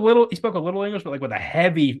 He spoke a little English, but like with a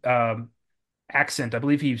heavy accent. I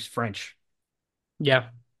believe he's French. Yeah,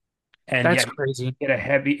 And yeah, that's crazy. he had a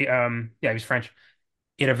heavy yeah, he was French.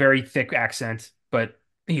 He had a very thick accent, but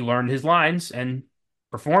he learned his lines and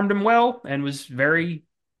performed them well and was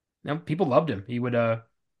people loved him.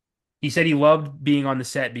 He said he loved being on the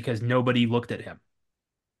set because nobody looked at him.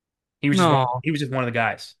 No, He was just one of the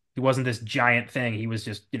guys. He wasn't this giant thing. He was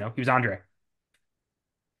just, he was Andre.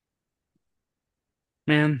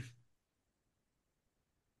 man,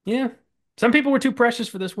 Yeah. Some people were too precious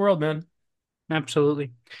for this world, man.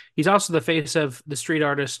 absolutely. He's also the face of the street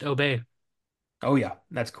artist Obey. Oh yeah,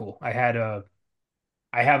 that's cool. I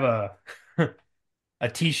have a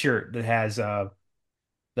t-shirt that has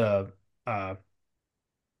the uh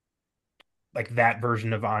like that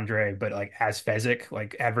version of Andre, but like as Fezzik,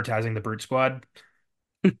 like advertising the Brute Squad.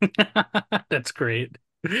 That's great.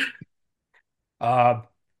 Uh,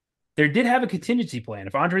 there did have a contingency plan.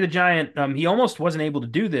 If Andre the Giant, he almost wasn't able to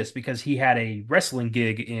do this because he had a wrestling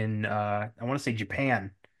gig in, I want to say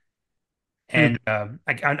Japan, Hmm. and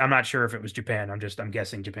I'm not sure if it was Japan. I'm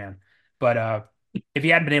guessing Japan, but if he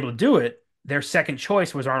hadn't been able to do it, their second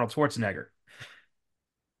choice was Arnold Schwarzenegger.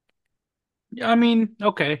 I mean,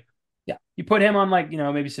 okay. Yeah. You put him on like,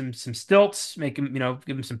 maybe some stilts, make him,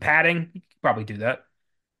 give him some padding. You could probably do that.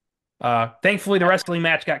 Thankfully the wrestling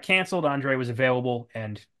match got canceled. Andre was available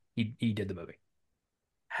and he did the movie.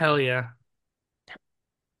 Hell yeah.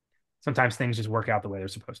 Sometimes things just work out the way they're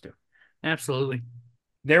supposed to. Absolutely.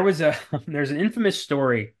 There was a there's an infamous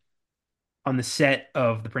story on the set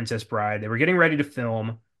of The Princess Bride. They were getting ready to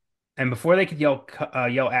film, and before they could yell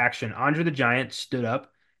action, Andre the Giant stood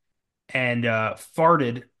up and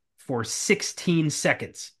farted for 16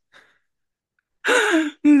 seconds.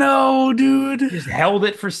 No, dude. Just held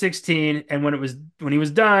it for 16, and when he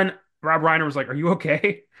was done, Rob Reiner was like, "Are you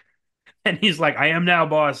okay?" And he's like, "I am now,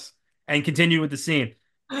 boss," and continued with the scene.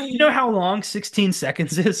 You know how long 16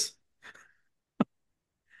 seconds is?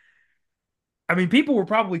 I mean, people were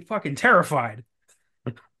probably fucking terrified.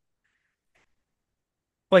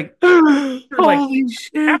 Like, after like Holy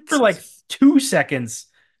after shit. like 2 seconds,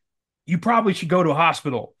 you probably should go to a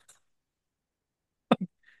hospital.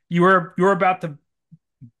 You were about to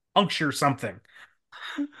puncture something.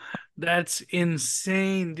 That's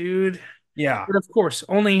insane, dude. Yeah. But of course,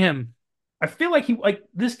 only him. I feel like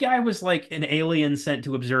this guy was like an alien sent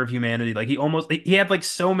to observe humanity. Like he had like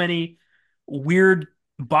so many weird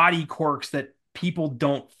body quirks that people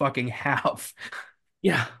don't fucking have.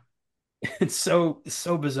 Yeah. It's so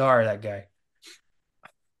bizarre, that guy.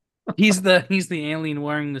 He's the alien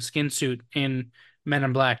wearing the skin suit in Men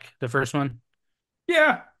in Black, the first one,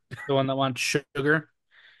 Yeah. the one that wants sugar.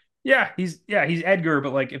 Yeah, he's Edgar,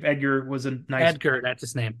 but like if Edgar was a nice Edgar, that's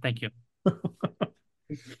his name. Thank you.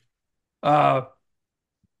 uh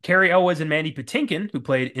Carrie Elwes and Mandy Patinkin, who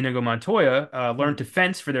played Inigo Montoya, learned to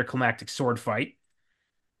fence for their climactic sword fight.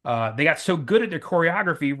 They got so good at their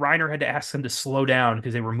choreography, Reiner had to ask them to slow down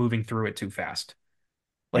because they were moving through it too fast.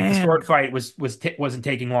 Like the sword Man, fight wasn't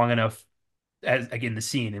taking long enough as again the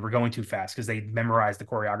scene. They were going too fast because they memorized the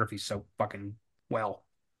choreography so fucking well.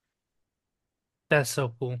 that's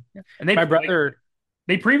so cool. And they My like brother,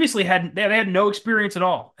 they previously they had no experience at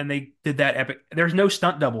all, and they did that epic. There's no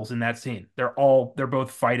stunt doubles in that scene. They're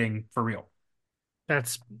both fighting for real.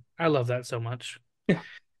 that's I love that so much. Yeah.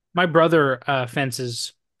 My brother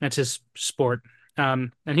fences. That's his sport.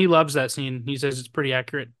 And he loves that scene. He says it's pretty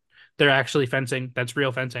accurate. They're actually fencing. That's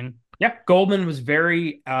real fencing. Yeah, Goldman was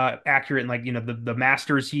very accurate in like the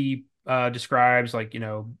masters he describes, like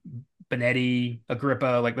Benetti,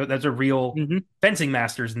 Agrippa, like those are real Hmm. fencing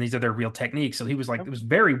masters, and these are their real techniques. So he was like, it was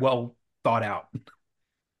very well thought out.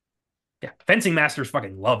 Yeah, fencing masters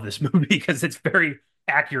fucking love this movie because it's very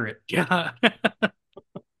accurate. Yeah.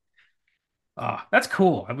 That's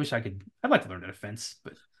cool. I'd like to learn how to fence,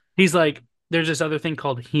 but He's like, there's this other thing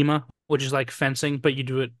called HEMA, which is like fencing, but you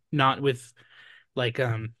do it not with like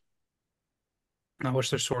what's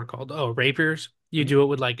their sword called? Oh, rapiers. You do it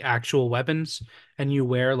with like actual weapons and you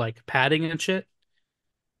wear like padding and shit.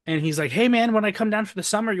 And he's like, "Hey man, when I come down for the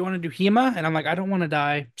summer, you want to do HEMA?" And I'm like, "I don't want to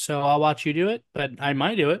die, so I'll watch you do it, but I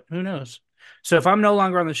might do it. Who knows?" So if I'm no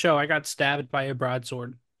longer on the show, I got stabbed by a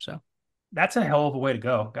broadsword. So that's a hell of a way to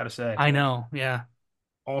go, gotta say. I know, yeah.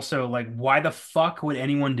 Also, like, why the fuck would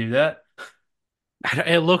anyone do that?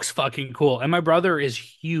 It looks fucking cool. And my brother is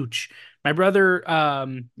huge. My brother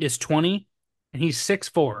is 20 and he's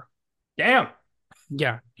 6'4". Damn.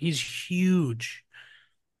 Yeah, he's huge.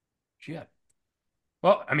 Shit.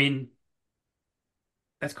 Well, I mean,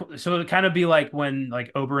 that's cool. So it'd kind of be like when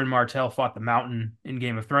like Oberyn Martell fought the Mountain in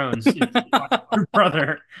Game of Thrones. You fought your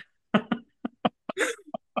brother.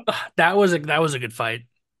 That was a good fight.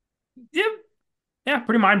 Yeah, yeah,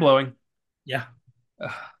 pretty mind blowing. Yeah.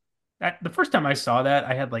 That the first time I saw that,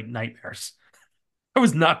 I had like nightmares. I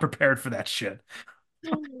was not prepared for that shit.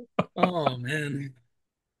 Oh man.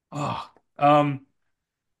 Oh,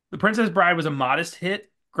 The Princess Bride was a modest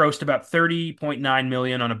hit, grossed about 30.9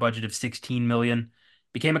 million on a budget of 16 million.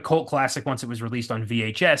 Became a cult classic once it was released on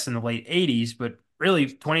VHS in the late 80s, but really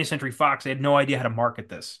 20th Century Fox, they had no idea how to market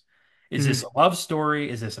this. Is this Mhm. a love story?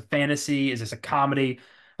 Is this a fantasy? Is this a comedy?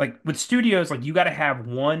 Like with studios, like you got to have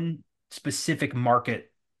one specific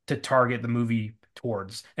market to target the movie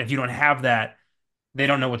towards. And if you don't have that, they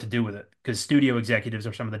don't know what to do with it because studio executives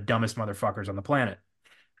are some of the dumbest motherfuckers on the planet.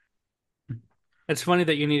 It's funny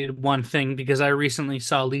that you needed one thing because I recently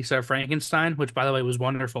saw Lisa Frankenstein, which by the way was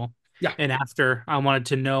wonderful. Yeah. And after I wanted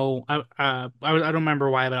to know, I don't remember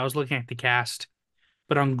why, but I was looking at the cast.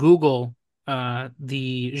 But on Google,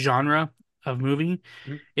 the genre of movie,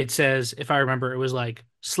 it says, if I remember, it was like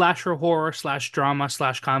slasher horror slash drama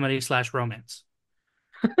slash comedy slash romance.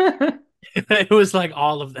 It was like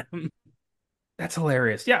all of them. That's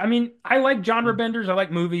hilarious. Yeah, I mean, I like genre benders. I like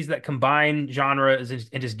movies that combine genres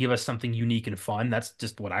and just give us something unique and fun. That's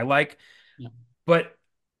just what I like. Yeah. But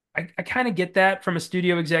I kind of get that from a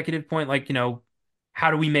studio executive point. Like, how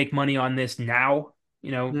do we make money on this now?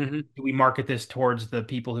 Hmm. Do we market this towards the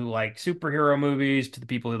people who like superhero movies, to the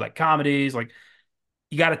people who like comedies? Like,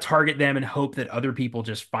 you got to target them and hope that other people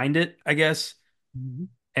just find it, I guess. Hmm.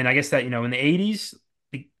 And I guess that, in the 80s,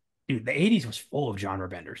 dude, the 80s was full of genre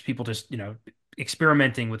benders. People just,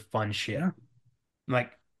 experimenting with fun shit. Yeah.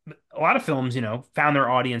 Like a lot of films, found their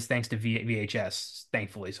audience thanks to VHS,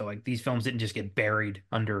 thankfully. So like these films didn't just get buried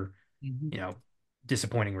under, Hmm. you know,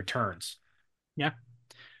 disappointing returns. Yeah.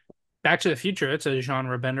 Back to the Future, it's a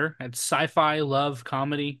genre bender. It's sci-fi, love,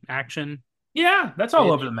 comedy, action, Yeah, that's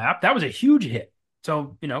all over bitch, the map. That was a huge hit.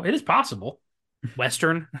 So, it is possible.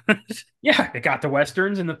 western. Yeah, it got the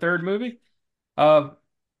Westerns in the third movie. Uh,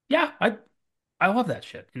 yeah, I love that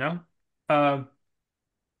shit. Uh,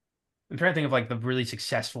 I'm trying to think of like the really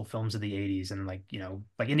successful films of the 80s and like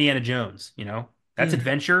Indiana Jones. That's Mm.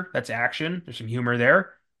 adventure, that's action, there's some humor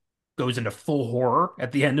there. Goes into full horror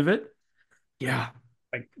at the end of it. Yeah.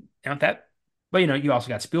 Like, that. But you also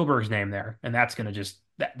got Spielberg's name there, and that's gonna just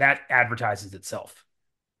that advertises itself.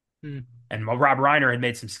 Mm. And while Rob Reiner had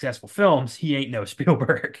made some successful films, he ain't no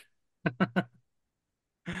Spielberg.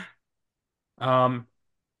 Um,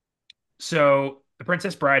 so The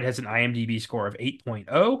Princess Bride has an IMDb score of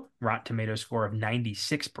 8.0, Rotten Tomatoes score of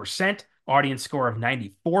 96%, audience score of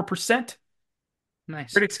 94%.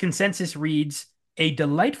 Nice. Critics' consensus reads a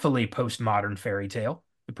delightfully postmodern fairy tale.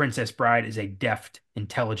 The Princess Bride is a deft,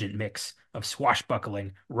 intelligent mix of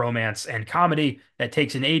swashbuckling, romance, and comedy that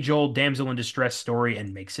takes an age old damsel in distress story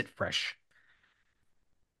and makes it fresh.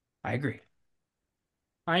 I agree.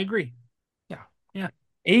 I agree. Yeah. Yeah.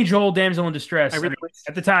 Age old damsel in I distress. I really mean, wish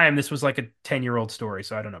at the time, this was like a 10-year-old story,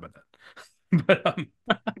 so I don't know about that. But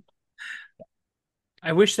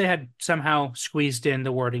I wish they had somehow squeezed in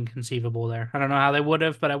the word inconceivable there. I don't know how they would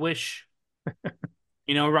have, but I wish.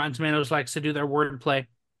 Rotten Tomatoes likes to do their wordplay.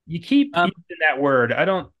 you keep Um, using that word. I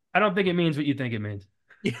don't think it means what you think it means.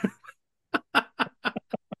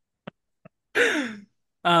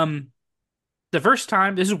 um, the first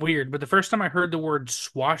time, this is weird, but the first time I heard the word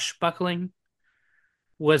swashbuckling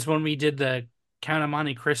was when we did the Count of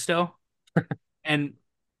Monte Cristo, and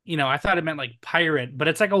I thought it meant like pirate, but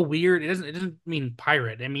it's like a weird. It doesn't mean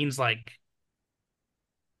pirate. It means like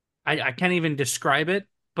I can't even describe it,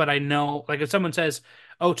 but I know like if someone says,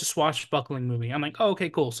 "Oh, it's a swashbuckling movie," I'm like, "Oh, okay,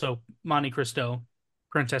 cool." So Monte Cristo,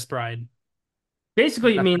 Princess Bride.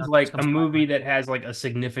 Basically, it That's means what like a comes to my movie mind. that has like a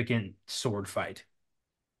significant sword fight.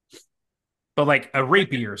 But like a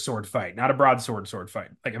rapier sword fight, not a broadsword sword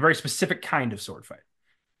fight. Like a very specific kind of sword fight.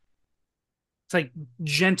 It's like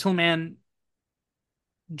gentleman,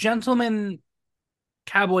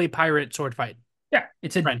 cowboy, pirate sword fight. Yeah,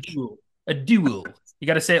 it's a French. duel. A duel. You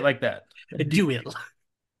got to say it like that. A A duel. duel.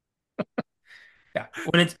 Yeah.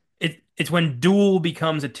 When it's when duel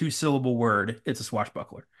becomes a two-syllable word, it's a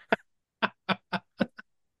swashbuckler.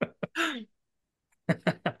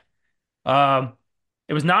 Um,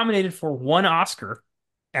 it was nominated for one Oscar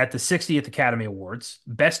at the 60th Academy Awards,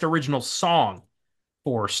 Best Original Song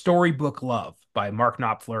for Storybook Love by Mark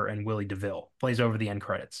Knopfler and Willie DeVille. Plays over the end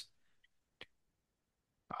credits.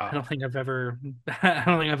 I Uh, don't think I've ever I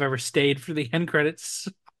don't think I've ever stayed for the end credits.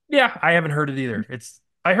 yeah, I haven't heard it either.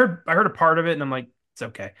 I heard a part of it and I'm like, it's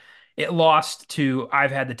okay. It lost to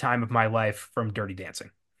I've Had the Time of My Life from Dirty Dancing.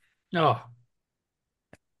 Oh,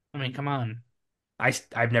 I mean, come on.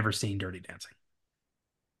 I've never seen Dirty Dancing.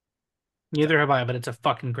 So Neither have I, but it's a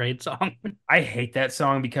fucking great song. I hate that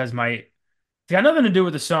song because it's got nothing to do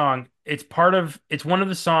with the song. It's one of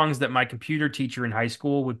the songs that my computer teacher in high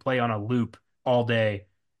school would play on a loop all day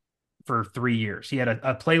for 3 years. He had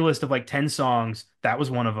a playlist of like 10 songs. That was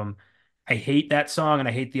one of them. I hate that song and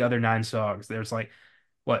I hate the other nine songs. There's like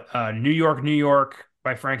New York, New York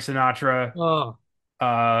by Frank Sinatra, Oh,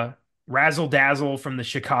 uh Razzle Dazzle from the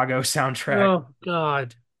Chicago soundtrack, oh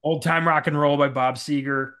God. Old Time Rock and Roll by Bob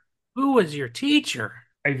Seger, Who was your teacher?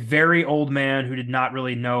 a very old man who did not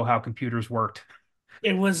really know how computers worked.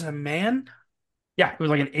 It was a man? Yeah, it was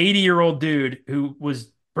like an 80-year-old dude who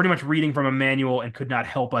was pretty much reading from a manual and could not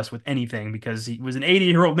help us with anything because he was an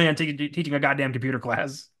 80-year-old man teaching a goddamn computer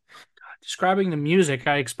class. Describing the music,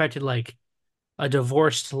 I expected like a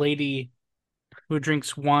divorced lady who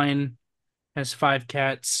drinks wine, has five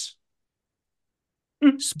cats,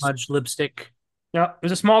 smudged lipstick. Yeah, it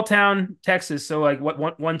was a small town, Texas. So like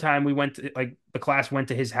one time we went to like the class went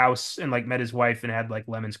to his house and like met his wife and had like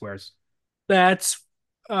lemon squares. That's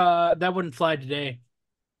that wouldn't fly today.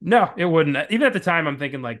 No, it wouldn't. Even at the time, I'm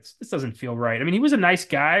thinking like this doesn't feel right. I mean, he was a nice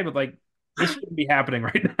guy, but like this shouldn't be happening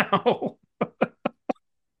right now.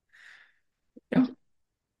 Yeah,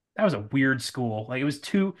 that was a weird school. Like it was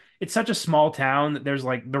too. It's such a small town that there's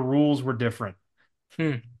like the rules were different.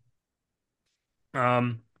 Hmm.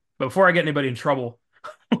 Um, but before I get anybody in trouble,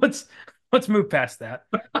 let's let's move past that.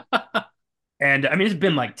 And I mean, it's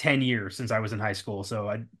been like 10 years since I was in high school, so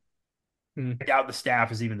Hmm. I doubt the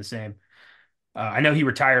staff is even the same. I know he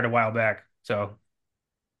retired a while back, so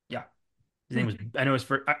yeah, his name was. I know his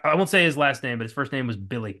first. I won't say his last name, but his first name was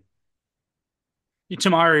Billy.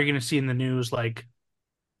 Tomorrow you're gonna see in the news like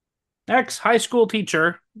ex high school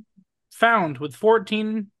teacher found with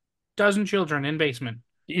 14 dozen children in basement.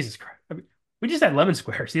 Jesus Christ! I mean, we just had lemon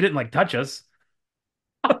squares. He didn't like touch us.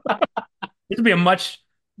 This would be a much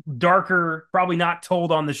darker, probably not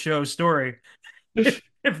told on the show story if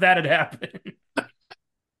that had happened.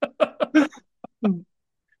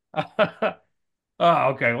 Oh,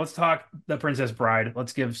 okay. Let's talk The Princess Bride.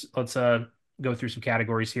 Let's go through some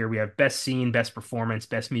categories here. We have best scene, best performance,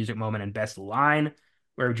 best music moment, and best line.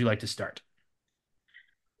 Where would you like to start?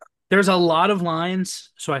 There's a lot of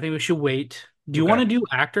lines, so I think we should wait. Do you want Okay. to do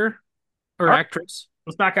actor or All right. actress?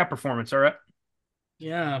 Let's knock out performance. All right.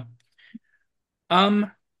 Yeah.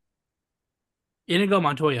 Um, Inigo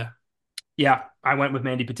Montoya. Yeah, I went with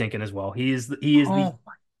Mandy Patinkin as well. Oh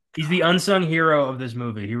my He's the God. unsung hero of this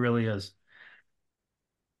movie. He really is.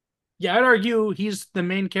 Yeah, I'd argue he's the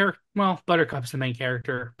main character. Well, Buttercup's the main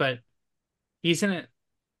character, but he's in it.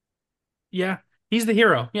 Yeah, he's the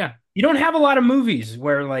hero. Yeah. You don't have a lot of movies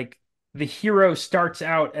where like the hero starts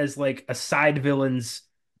out as like a side villain's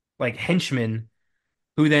like henchman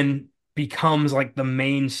who then becomes like the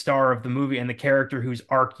main star of the movie and the character whose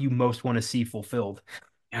arc you most want to see fulfilled.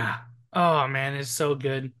 Yeah. Oh man, it's so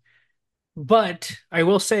good. But I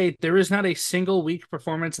will say there is not a single weak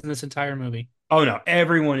performance in this entire movie. Oh no,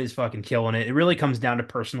 everyone is fucking killing it. It really comes down to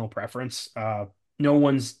personal preference. No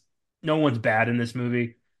one's no one's bad in this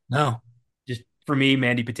movie. No. Just for me,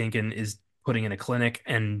 Mandy Patinkin is putting in a clinic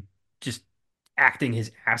and just acting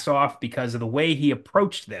his ass off because of the way he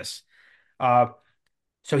approached this. Uh,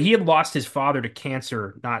 so he had lost his father to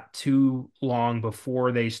cancer not too long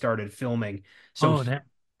before they started filming. So Oh, he damn.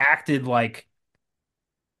 acted like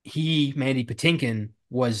Mandy Patinkin,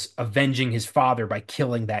 was avenging his father by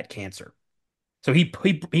killing that cancer. So he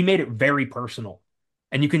made it very personal.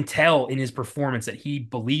 And you can tell in his performance that he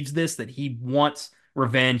believes this, that he wants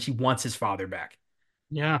revenge, he wants his father back.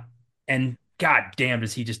 Yeah. And god damn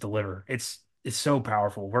does he just deliver. It's so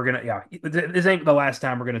powerful. We're gonna yeah, this ain't the last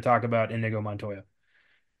time we're gonna talk about Inigo Montoya.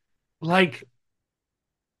 Like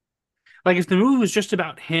like if the movie was just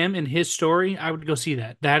about him and his story, I would go see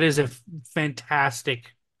that. That is a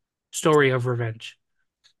fantastic story of revenge.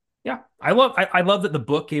 Yeah, I love that the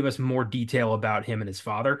book gave us more detail about him and his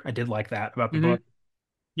father. I did like that about the Hmm. book,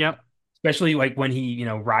 Yep. especially like when he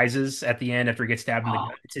rises at the end after he gets stabbed in the Oh,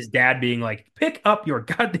 gut. It's his dad being like, "Pick up your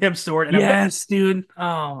goddamn sword," and I bet yes, dude.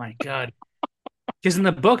 Oh my God. Because in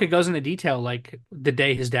the book, it goes into detail like the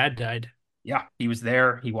day his dad died. yeah, he was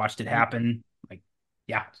there. He watched it Yep. happen. Like,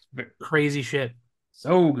 yeah, Crazy shit.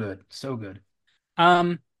 so good, so good.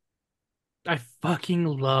 Um, I fucking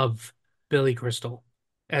love Billy Crystal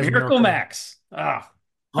as Miracle Miracle. Max. Ah,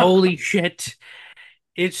 Holy shit.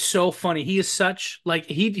 It's so funny. He is such like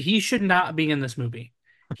he should not be in this movie.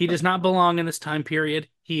 He does not belong in this time period.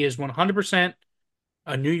 He is 100%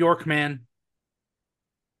 a New York man.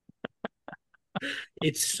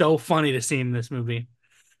 It's so funny to see him in this movie.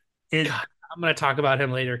 it. God, I'm going to talk about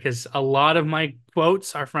him later because a lot of my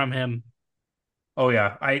quotes are from him. Oh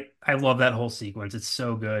yeah, I love that whole sequence. It's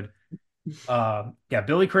so good. Yeah,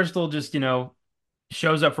 Billy Crystal just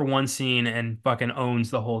shows up for one scene and fucking owns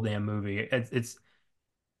the whole damn movie.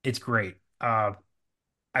 It's great. I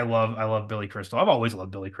love Billy Crystal. I've always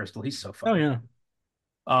loved Billy Crystal. He's so Oh funny. yeah.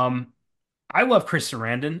 Um, I love Chris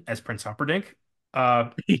Sarandon as Prince Humperdinck. Uh,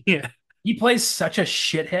 Yeah. he plays such a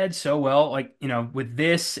shithead so well, like, with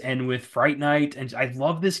this and with Fright Night. And I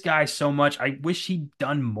love this guy so much. I wish he'd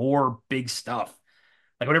done more big stuff.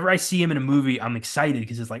 Like, whenever I see him in a movie, I'm excited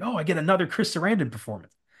because it's like, oh, I get another Chris Sarandon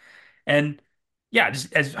performance. And yeah,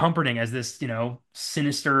 just as Humperdinck, as this,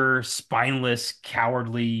 sinister, spineless,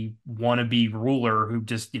 cowardly wannabe ruler who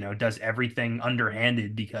just, does everything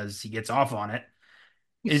underhanded because he gets off on it,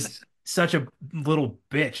 is such a little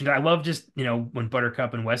bitch. And I love just, when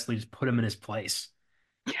Buttercup and Wesley just put him in his place.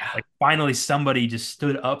 Yeah. Like finally somebody just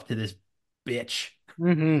stood up to this bitch.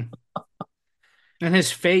 Hmm. And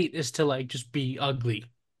his fate is to like just be ugly.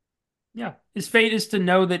 Yeah. His fate is to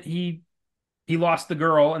know that he lost the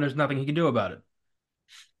girl and there's nothing he can do about it.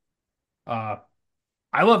 Uh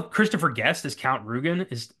I love Christopher Guest as Count Rugen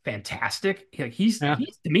is fantastic. Like Yeah,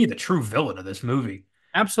 he's to me the true villain of this movie.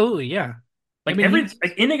 absolutely. Yeah. I Like mean, every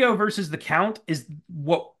like Inigo versus the Count is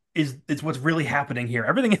what's really happening here.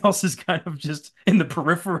 Everything else is kind of just in the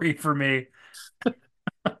periphery for me.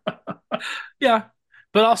 yeah.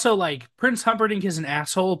 But also, like, Prince Humperdinck is an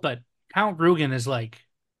asshole, but Count Rugen is like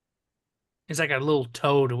a little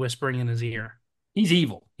toad whispering in his ear. He's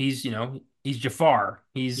evil. He's, he's Jafar.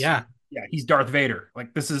 Yeah. He's Darth Vader.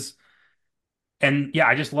 Like this is and yeah,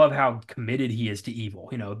 I just love how committed he is to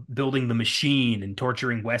evil, building the machine and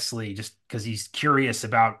torturing Wesley just because he's curious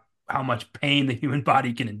about how much pain the human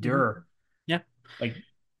body can Mhm. endure. Yeah. Like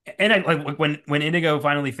and I like when Inigo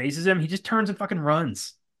finally faces him, he just turns and fucking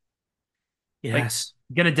runs. Like Yes.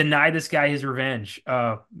 gonna deny this guy his revenge.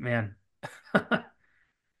 Oh man.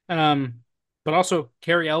 Um, but also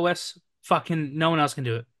Carrie Elwes, fucking no one else can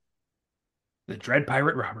do it. The Dread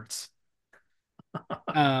Pirate Roberts.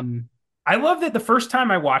 Um, I love that the first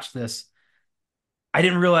time I watched this, I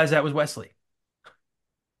didn't realize that was Wesley.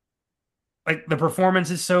 Like the performance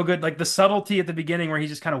is so good. Like the subtlety at the beginning where he's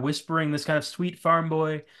just kind of whispering this kind of sweet farm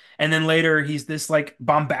boy. And then later he's this like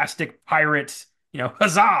bombastic pirate,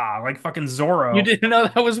 huzzah, like fucking you Zorro. didn't know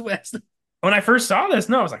that was Wes. When I first saw this,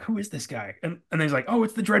 no, I was like, who is this guy? And then he's like, oh,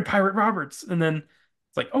 it's the Dread Pirate Roberts. And then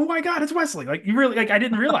it's like, oh my God, it's Wesley. Like you really like I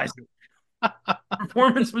didn't realize it. The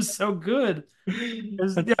performance was so good.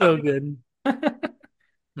 That's Yeah. so good.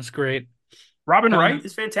 That's great. Robin Wright Um,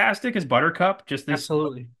 is fantastic as Buttercup, just this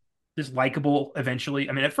absolutely. just likable eventually.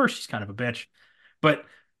 I mean, at first she's kind of a bitch, but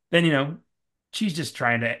then she's just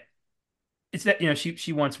trying to. It's that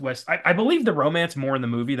she wants West. I believe the romance more in the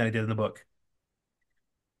movie than I did in the book.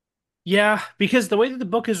 Yeah, because the way that the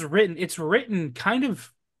book is written, it's written kind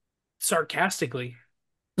of sarcastically.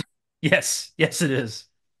 Yes, yes, it is.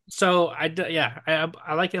 So yeah,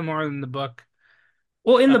 I like it more than the book.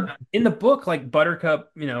 Well, in Uh, the book, like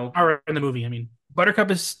Buttercup, or in the movie, I mean.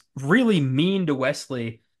 Buttercup is really mean to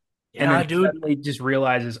Wesley, and then Yeah, he dude. suddenly just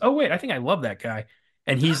realizes, oh wait, I think I love that guy,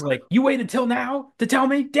 and he's like, you waited till now to tell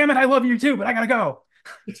me? Damn it, I love you too, but I gotta go.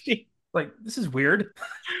 Like this is weird.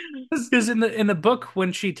 Because in the book,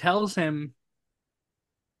 when she tells him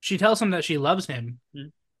that she loves him,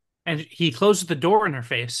 and he closes the door in her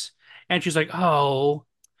face, and she's like, "Oh,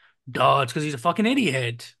 duh, it's because he's a fucking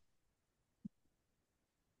idiot."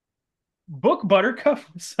 Book Buttercup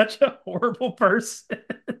was such a horrible person.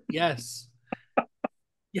 Yes,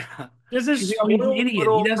 yeah. Just She's this like, "Oh, he's an spoiled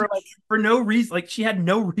idiot. He little doesn't." for no reason. Like she had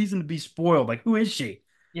no reason to be spoiled. Like who is she?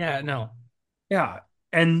 Yeah, no. Yeah,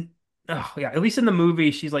 and oh yeah, at least in the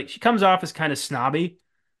movie, she's like she comes off as kind of snobby,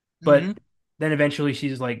 Hmm. but then eventually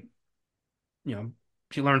she's like, you know,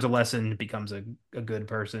 she learns a lesson, becomes a good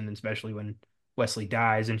person, especially when Wesley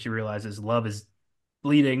dies, and she realizes love is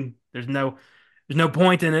bleeding. There's no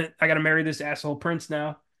point in it. I got to marry this asshole prince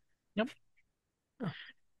now. Yep.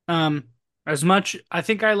 Um, as much I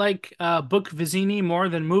think I like book Vizzini more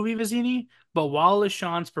than movie Vizzini, but Wallace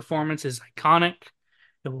Shawn's performance is iconic.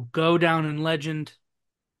 It will go down in legend.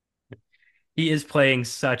 He is playing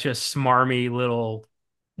such a smarmy little,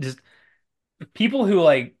 just people who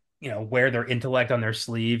like, wear their intellect on their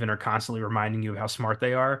sleeve and are constantly reminding you of how smart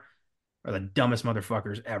they are the dumbest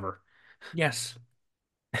motherfuckers ever. Yes.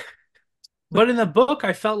 But in the book,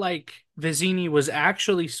 I felt like Vizzini was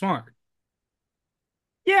actually smart.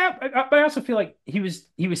 Yeah, but I also feel like he was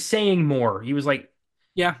saying more. He was like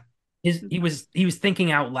Yeah, he was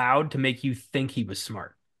thinking out loud to make you think he was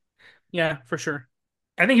smart. yeah, for sure.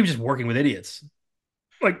 I think he was just working with idiots.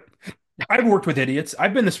 Like I've worked with idiots.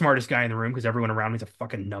 I've been the smartest guy in the room because everyone around me is a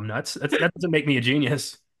fucking numbnuts. That doesn't make me a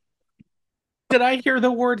genius. Did I hear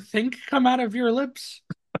the word think come out of your lips?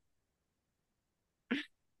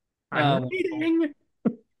 I'm Oh, reading.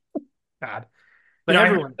 God. but I heard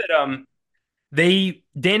everyone. that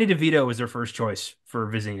Danny DeVito was their first choice for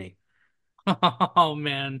Vizzini. Oh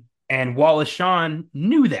man. And Wallace Shawn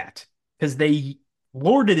knew that because they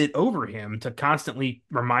lorded it over him to constantly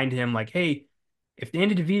remind him, like, hey, if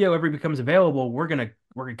Danny DeVito ever becomes available, we're gonna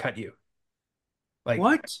cut you. Like,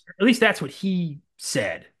 What? at least that's what he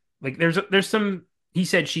said. Like, there's some he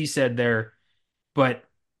said she said there, but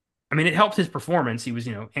I mean, it helped his performance. He was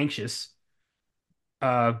anxious.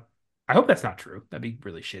 Uh, I hope that's not true. That'd be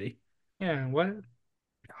really shitty. Yeah, what?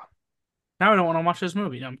 Now I don't want to watch this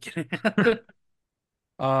movie. No, I'm kidding.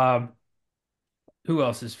 Um, who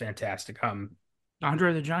else is fantastic?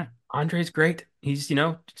 Andre the Giant. Andre's great. He's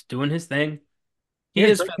just doing his thing. He He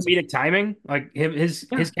has is great fantastic. comedic timing. Like his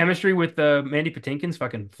Yeah. chemistry with Mandy Patinkin's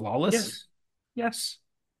fucking flawless. Yes. Yes.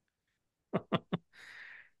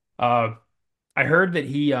 I heard that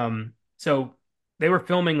he so they were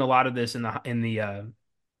filming a lot of this in the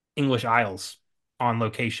English Isles on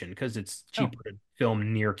location because it's Oh, cheaper to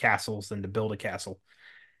film near castles than to build a castle.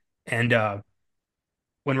 And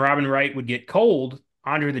when Robin Wright would get cold,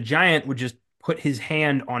 Andre the Giant would just put his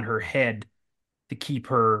hand on her head to keep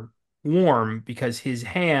her warm because his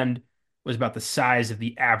hand was about the size of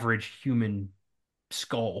the average human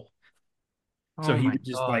skull. So oh he my would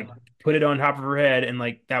just like God. put it on top of her head and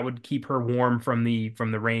like that would keep her warm from the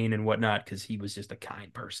rain and whatnot because he was just a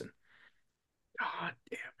kind person. God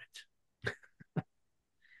damn it.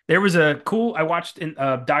 There was a cool I watched in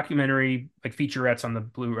a documentary like featurettes on the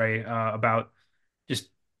Blu-ray about just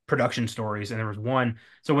production stories and there was one.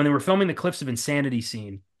 So when they were filming the Cliffs of Insanity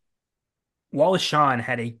scene, Wallace Shawn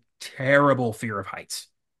had a terrible fear of heights.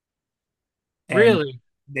 And Really?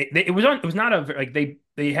 it was not a like they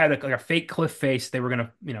had like a fake cliff face they were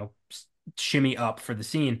gonna shimmy up for the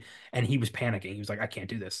scene and he was panicking. He was like, I can't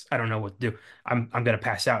do this. I don't know what to do. I'm gonna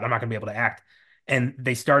pass out. I'm not gonna be able to act. And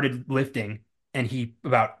they started lifting and he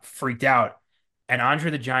about freaked out. And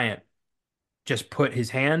Andre the Giant just put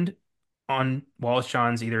his hand on Wallace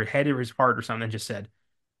Shawn's either head or his heart or something and just said,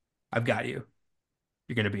 I've got you.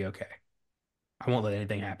 You're gonna be okay. I won't let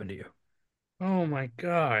anything happen to you. Oh my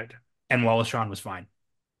God. And Wallace Shawn was fine.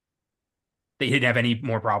 They didn't have any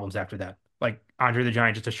more problems after that. Like Andre the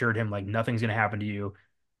Giant just assured him, like nothing's gonna happen to you.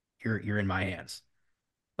 You're in my hands.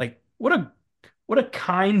 Like what a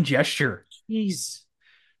kind gesture. Jeez.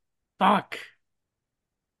 Fuck.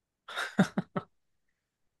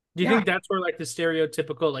 Do you Yeah, think that's where like the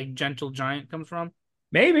stereotypical like gentle giant comes from?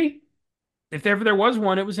 maybe if ever there was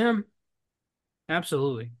one, it was him.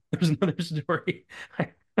 Absolutely. There's another story.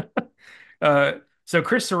 uh, so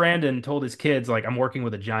Chris Sarandon told his kids like I'm working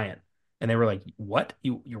with a giant, and they were like, "What?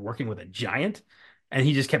 You're working with a giant?" And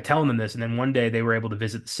he just kept telling them this. And then one day they were able to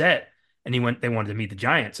visit the set, and he went. They wanted to meet the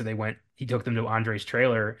giant, so they went. He took them to Andre's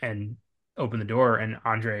trailer and opened the door, and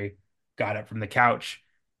Andre got up from the couch,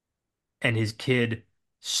 and his kid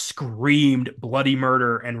screamed bloody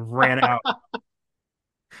murder and ran out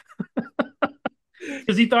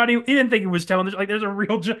because he didn't think it was telling like there's a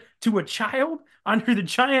real to a child. Andre the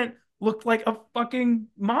Giant looked like a fucking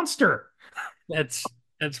monster. That's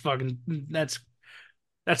that's fucking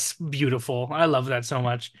that's beautiful. I love that so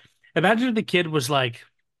much. Imagine if the kid was like,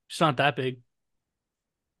 it's not that big.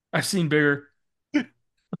 I've seen bigger.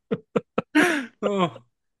 Oh.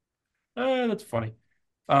 That's funny.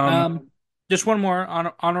 Um, Um, just one more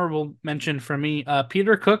honorable mention from me.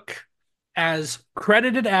 Peter Cook, as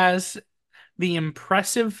credited as the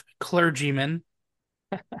impressive clergyman.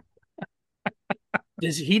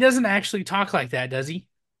 He doesn't actually talk like that, does he?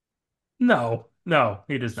 no, no,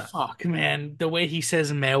 he does not. Fuck, man. The way he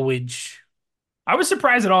says marriage. I was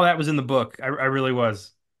surprised that all that was in the book. I really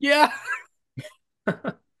was. Yeah.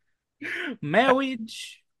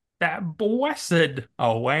 Marriage. That blessed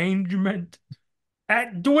arrangement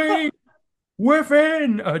at Dwayne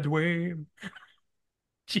within a dream.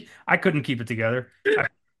 I couldn't keep it together.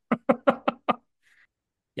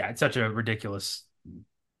 Yeah, it's such a ridiculous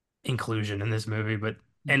inclusion in this movie, but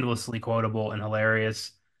endlessly quotable and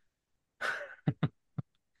hilarious.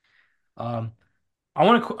 Um, I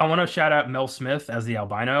want to shout out Mel Smith as the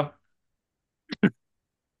albino.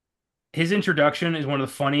 His introduction is one of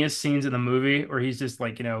the funniest scenes in the movie where he's just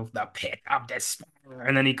like, the pit of despair.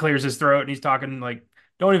 And then he clears his throat and he's talking like,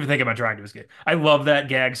 don't even think about trying to escape. I love that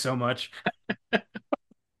gag so much.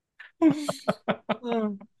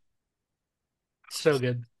 Oh, so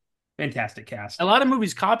good. Fantastic A cast. lot of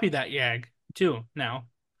movies copy that Yag too now.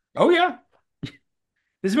 Oh, yeah.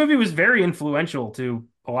 This movie was very influential to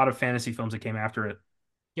a lot of fantasy films that came after it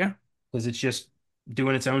Yeah. because it's just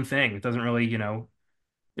doing its own thing. It doesn't really,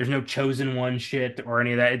 there's no chosen one shit or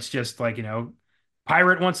any of that. It's just like,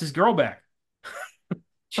 pirate wants his girl back.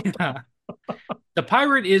 Yeah. The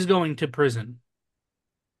pirate is going to prison.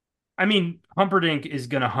 I mean, Humperdinck is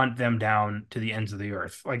going to hunt them down to the ends of the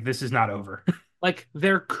earth. Like, this is not over. Like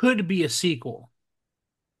there could be a sequel.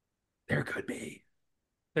 There could be,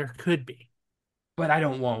 There could be. but I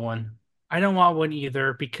don't want one. I don't want one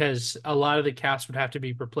either because a lot of the cast would have to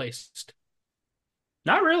be replaced.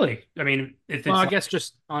 Not really. I mean, if Well, it's I like, guess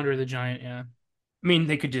just Andre the Giant, yeah. I mean,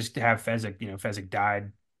 they could just have Fezzik, Fezzik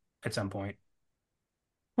died at some point.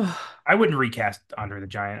 I wouldn't recast Andre the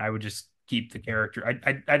Giant. I would just keep the character.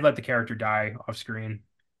 I'd let the character die off screen,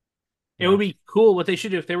 you It would know. be cool. What they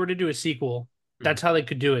should do if they were to do a sequel, Mm. that's how they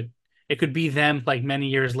could do it. It could be them like many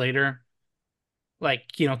years later, like,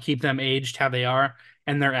 keep them aged how they are.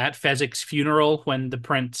 And they're at Fezzik's funeral when the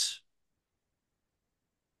prince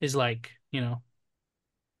is like,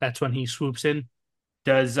 that's when he swoops in.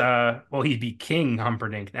 Well, he'd be King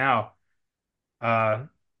Humperdinck now. Uh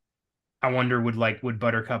I wonder would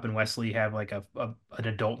Buttercup and Wesley have like a an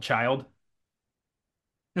adult child?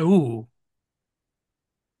 Ooh,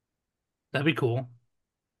 that'd be cool.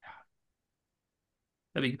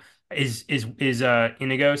 I mean, is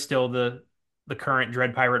Inigo still the current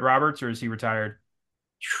Dread Pirate Roberts, or is he retired?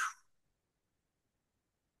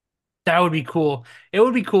 That would be cool. It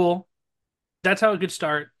would be cool. That's how it could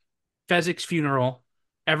start. Fezzik's funeral.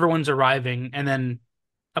 Everyone's arriving, and then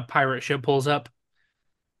a pirate ship pulls up,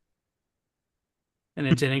 and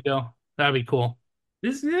it's Inigo. That'd be cool.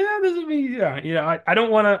 This would be I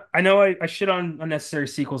don't want to. I know I shit on unnecessary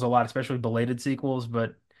sequels a lot, especially belated sequels,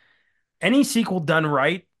 but any sequel done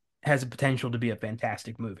right has a potential to be a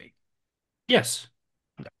fantastic movie. Yes.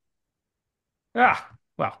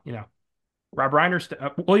 Well, Rob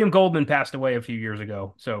Reiner, William Goldman passed away a few years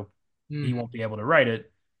ago, so he Mm. won't be able to write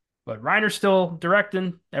it. But Reiner's still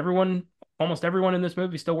directing. Almost everyone in this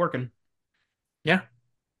movie is still working. Yeah.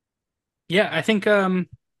 Yeah. I think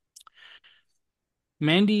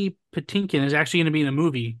Mandy Patinkin is actually going to be in a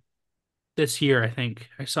movie this year. I think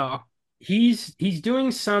I saw. He's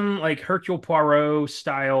doing some like Hercule Poirot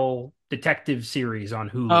style detective series on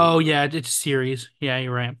Hulu, Oh yeah, it's a series. Yeah,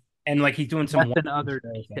 you're right. and like he's doing some Death one and woman other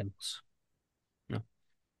show thing. details. Yeah,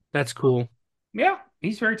 That's cool. yeah,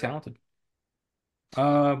 he's very talented.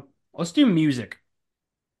 Uh, let's do music.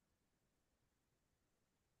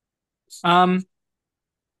 Um,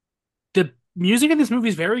 the music in this movie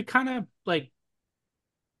is very kind of like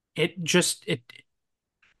it.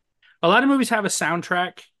 A lot of movies have a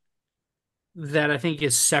soundtrack that I think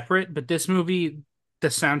is separate, but this movie, the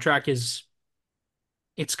soundtrack is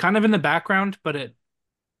it's kind of in the background, but I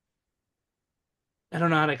don't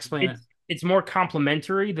know how to explain it. It's more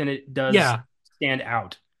complimentary than it does Yeah, stand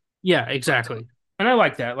out, yeah, exactly. and I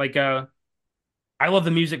like that. I love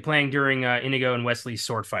the music playing during Inigo and Wesley's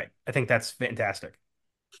sword fight. I think that's fantastic.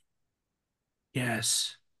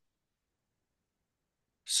 Yes,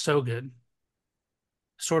 so good.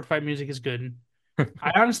 Sword fight music is good.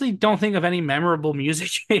 I honestly don't think of any memorable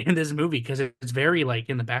music in this movie because it's very like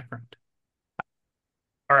in the background.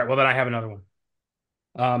 All right, well then I have another one.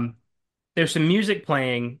 Um, there's some music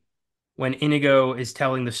playing when Inigo is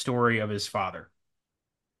telling the story of his father.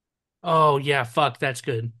 Oh yeah, fuck, that's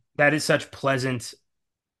good. That is such pleasant,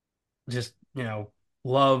 just,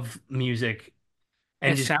 love music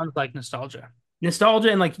and It just sounds like nostalgia. nostalgia,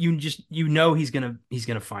 and like he's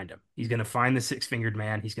gonna find him. He's gonna find the six-fingered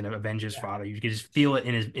man. He's gonna avenge his Yeah. father. You can just feel it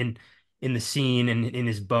in the scene and in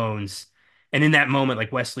his bones. And in that moment,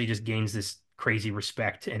 like Wesley just gains this crazy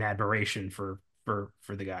respect and admiration for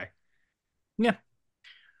the guy. Yeah.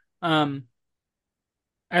 Um,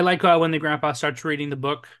 I like when the grandpa starts reading the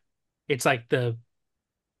book. It's like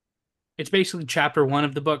it's basically chapter one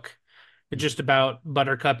of the book. It's just about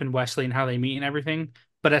Buttercup and Wesley and how they meet and everything.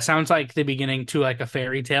 But it sounds like the beginning to like a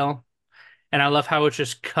fairy tale. And I love how it's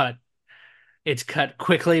just cut. It's cut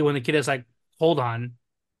quickly when the kid is like, hold on,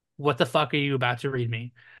 what the fuck are you about to read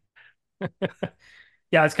me?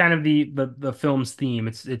 Yeah, it's kind of the film's theme.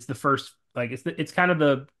 It's the first like it's kind of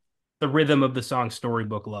the rhythm of the song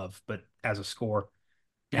Storybook Love, but as a score.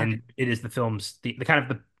 Yeah. And it is the film's the kind of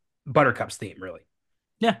the Buttercup's theme, really.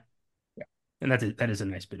 Yeah. Yeah. And that is a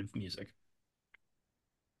nice bit of music.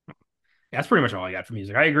 Yeah, that's pretty much all I got for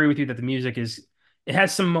music. I agree with you that the music is it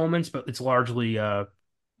has some moments, but it's largely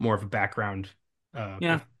more of a background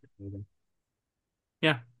Yeah. if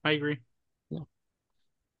Yeah. I agree. yeah.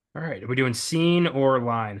 All right. Are we doing scene or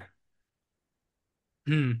line?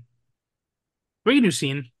 Hmm. We can do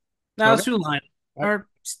scene. Now Okay. let's do line. Or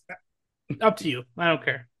up to you. I don't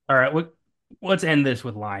care. All right. Let's end this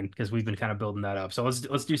with line because we've been kind of building that up. So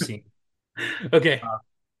let's do scene. Okay. Uh,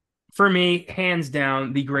 for me, hands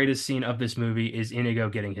down, the greatest scene of this movie is Inigo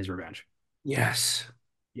getting his revenge. Yes.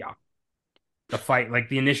 Yeah. The fight, like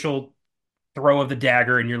the initial throw of the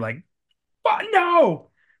dagger, and you're like, "What? No!"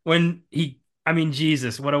 I mean,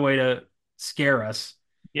 Jesus, what a way to scare us.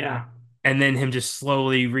 Yeah. And then him just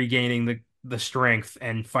slowly regaining the strength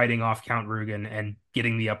and fighting off Count Rugen and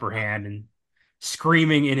getting the upper hand and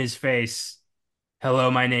screaming in his face,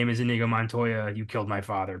 "Hello, my name is Inigo Montoya. You killed my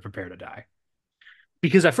father. Prepare to die."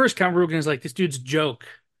 Because at first Count Rugen is like, this dude's a joke.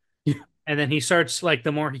 And then he starts like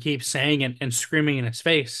the more he keeps saying it and screaming in his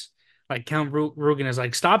face, like Rugen is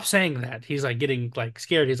like, stop saying that. He's like getting like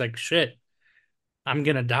scared. He's like, shit, I'm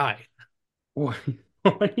gonna die. when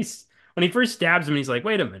when he first stabs him, he's like,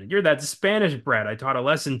 "Wait a minute, you're that Spanish brat I taught a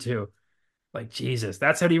lesson to." Like Jesus,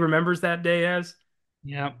 that's what he remembers that day as.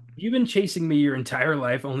 Yeah. You've been chasing me your entire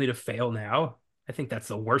life only to fail now. I think that's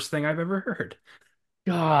the worst thing I've ever heard.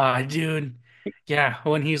 God, dude. Yeah.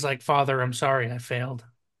 When he's like, Father, I'm sorry, I failed.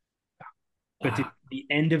 But Ah, the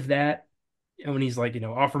end of that, And when he's like,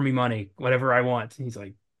 offer me money, whatever I want. He's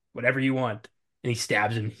like, whatever you want. And he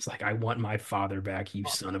stabs him. He's like, I want my father back, you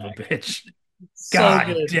son of a bitch. So God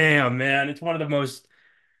good. damn, man. It's one of the most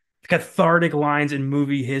cathartic lines in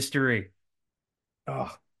movie history.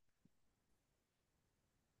 Oh,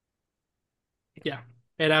 Yeah,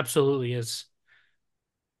 it absolutely is.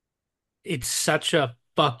 It's such a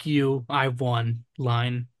fuck you, I won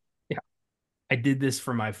line. yeah. I did this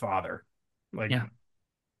for my father. Like Yeah.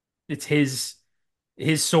 it's his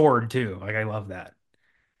sword too. Like I love that.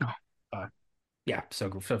 Oh. Uh, yeah, so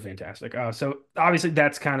fantastic. So obviously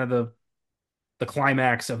that's kind of the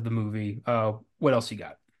climax of the movie. What else you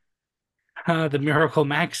got? The Miracle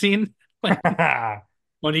Max scene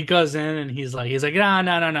when he goes in and he's like, no,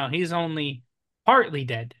 no, no, no. He's only partly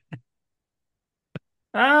dead.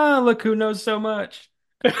 Ah, look who knows so much.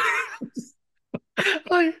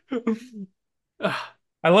 Like,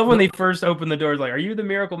 I love when the- they first open the doors, like, are you the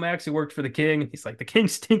Miracle Max who worked for the king? He's like, the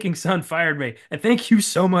king's stinking son fired me. And thank you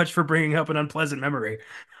so much for bringing up an unpleasant memory.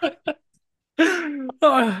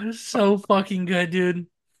 oh, so fucking good, dude.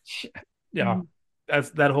 Yeah,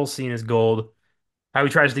 that whole scene is gold. How he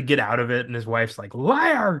tries to get out of it, and his wife's like,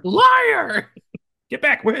 liar, Liar. get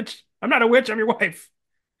back, witch. I'm not a witch, I'm your wife.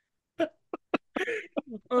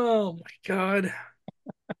 Oh my God.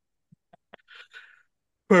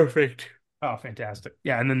 Perfect. Oh, fantastic.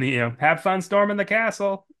 Yeah, and then have fun storming the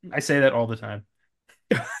castle. I say that all the time.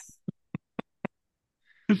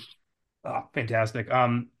 Oh, fantastic.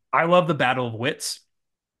 I love the Battle of Wits.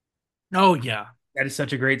 Oh yeah. That is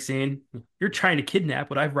such a great scene. You're trying to kidnap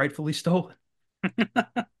what I've rightfully stolen.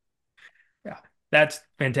 Yeah, that's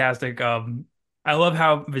fantastic. I love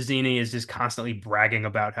how Vizzini is just constantly bragging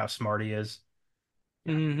about how smart he is.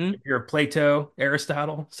 Yeah. Hmm. If you're Plato,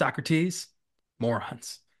 Aristotle, Socrates,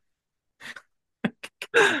 morons.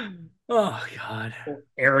 Oh God.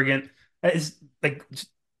 Arrogant. That is like just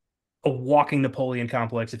a walking Napoleon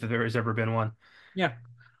complex if there has ever been one. Yeah.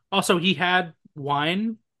 Also, he had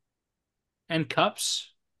wine and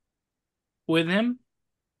cups with him.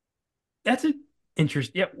 That's an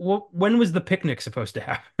interesting. Yeah. Well, when was the picnic supposed to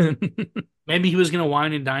happen? Maybe he was gonna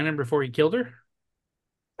wine and dine her before he killed her.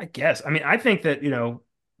 I guess. I mean, I think that,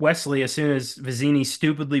 Wesley, as soon as Vizzini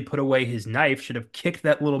stupidly put away his knife, should have kicked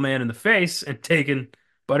that little man in the face and taken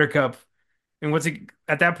Buttercup. And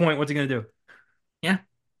at that point, what's he going to do? Yeah.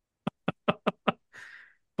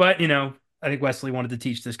 But, I think Wesley wanted to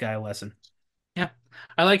teach this guy a lesson. Yeah.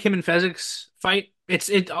 I like him and Fezzik's fight.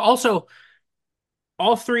 It also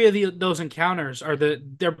all three of those encounters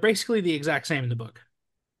they're basically the exact same in the book.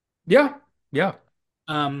 Yeah. Yeah.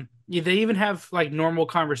 Yeah, they even have like normal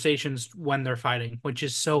conversations when they're fighting, which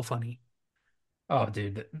is so funny. Oh,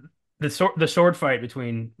 dude. The sword fight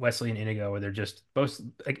between Wesley and Inigo, where they're just both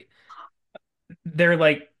like, they're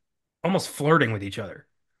like almost flirting with each other,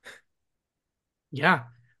 Yeah.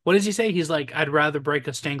 What does he say? He's like, I'd rather break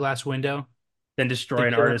a stained glass window then destroy than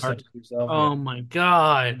an kill an artist such artist. as himself. Yeah. Oh my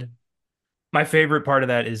God. My favorite part of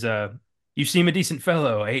that is you seem a decent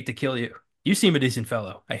fellow. I hate to kill you. You seem a decent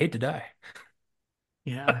fellow. I hate to die.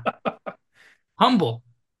 Yeah. Humble.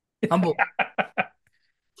 Humble.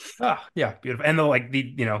 Ah, yeah, beautiful. And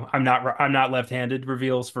I'm not left-handed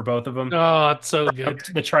reveals for both of them. Oh, it's so good.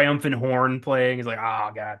 The triumphant horn playing is like,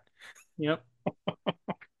 oh God. Yep.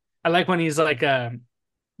 I like when he's like when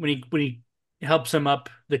he helps him up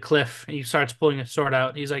the cliff and he starts pulling his sword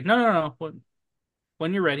out. He's like, no, no, no.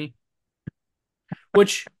 When you're ready.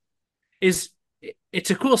 Which is it's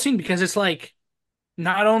a cool scene because it's like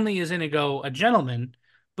not only is Inigo a gentleman,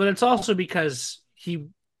 but it's also because he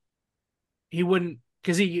wouldn't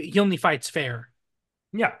because he only fights fair.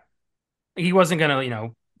 Yeah. He wasn't gonna,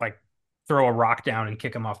 like throw a rock down and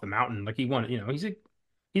kick him off the mountain. Like he wanted,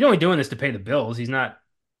 he's only doing this to pay the bills. He's not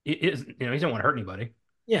he doesn't want to hurt anybody.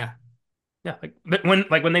 Yeah. Yeah, but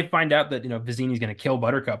when they find out that, Vizzini's gonna kill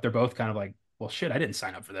Buttercup, they're both kind of like, well shit, I didn't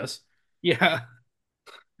sign up for this. Yeah.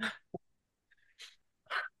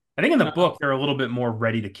 I think in the Uh, book they're a little bit more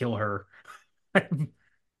ready to kill her.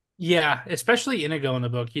 yeah, especially Inigo in the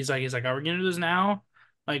book. He's like, are we gonna do this now?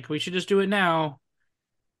 Like, we should just do it now.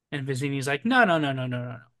 And Vizzini's like, no, no, no, no, no,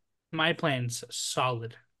 no, no. My plan's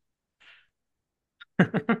solid.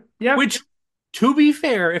 Yeah, Which, to be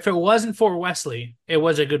fair, if it wasn't for Wesley, it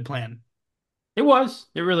was a good plan. it was.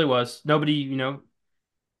 It really was. Nobody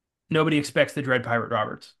expects the Dread Pirate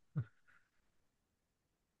Roberts.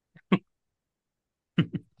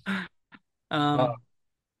 Uh, Um,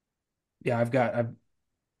 yeah, I've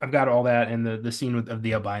got all that and the scene of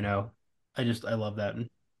the albino. I love that. And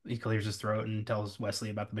he clears his throat and tells Wesley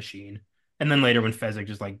about the machine. And then later when Fezzik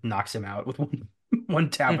just like knocks him out with one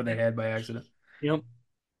tap of the head by accident. yep.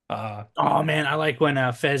 Oh man, I like when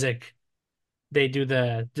Fezzik they do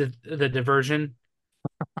the diversion.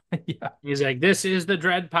 Yeah. He's like, "This is the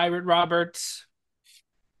Dread Pirate Roberts."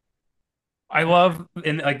 I love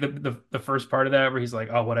in like the first part of that where he's like,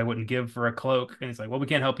 "Oh, what I wouldn't give for a cloak," and he's like, "Well, we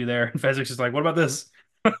can't help you there." And Fezzik's just like, "What about this?"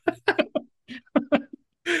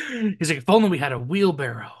 He's like, "If only we had a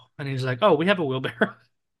wheelbarrow." And he's like, "Oh, we have a wheelbarrow."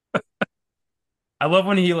 I love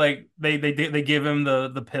when he like they give him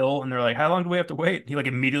the pill and they're like, "How long do we have to wait?" He like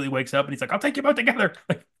immediately wakes up and he's like, "I'll take you both together."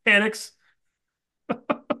 Like panics. I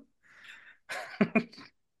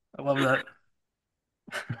love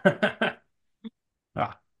that.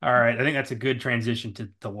 Ah, all right, I think that's a good transition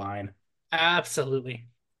to line. Absolutely.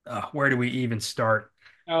 Where do we even start?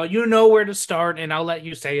 You know where to start, and I'll let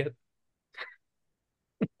you say it.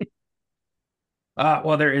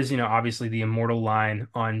 Well, there is, obviously the immortal line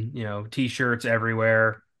on, t-shirts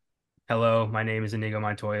everywhere. Hello, my name is Inigo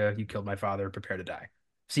Montoya. You killed my father. Prepare to die.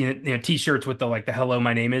 Seen it, t-shirts with the like the "Hello,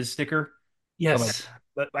 my name is" sticker. So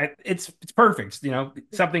like, Yes. it's perfect.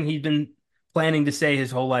 Something he's been planning to say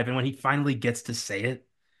his whole life, and when he finally gets to say it,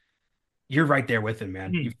 you're right there with him,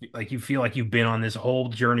 man. Hmm. You feel like you've been on this whole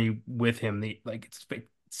journey with him. It's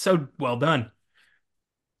so well done.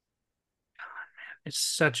 It's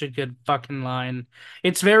such a good fucking line.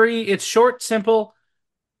 It's short, simple,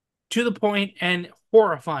 to the point, and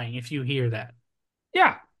horrifying if you hear that.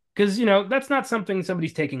 Yeah, because that's not something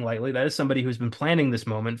somebody's taking lightly. That is somebody who's been planning this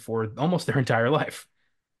moment for almost their entire life.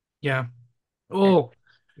 Yeah. And, Oh,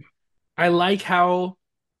 I like how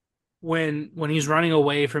when he's running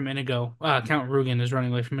away from Inigo, Count Rugen is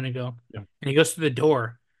running away from Inigo, yeah. and he goes to the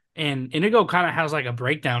door, and Inigo kind of has like a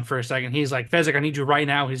breakdown for a second. He's like, "Fezzik, I need you right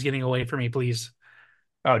now. He's getting away from me, please."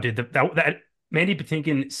 Oh, dude, that Mandy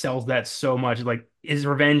Patinkin sells that so much. Like his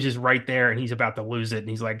revenge is right there, and he's about to lose it, and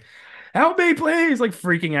he's like, "Help me, please!" Like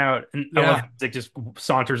freaking out. And I love Yeah. how it just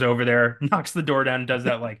saunters over there, knocks the door down, and does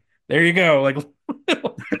that. Like, there you go. Like,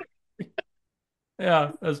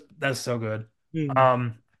 yeah, that's so good. Hmm.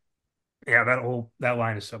 Um, yeah, that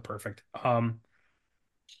line is so perfect. One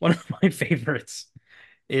of my favorites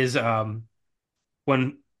is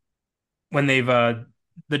when they've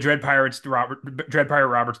the Dread Pirate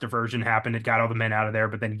Roberts diversion happened. It got all the men out of there,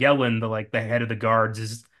 but then Yellen, the head of the guards,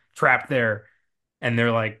 is trapped there, and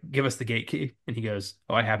they're like, "Give us the gate key," and he goes,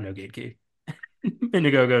 "Oh, I have no gate key."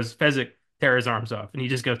 Indigo goes, "Fezzik, tear his arms off," and he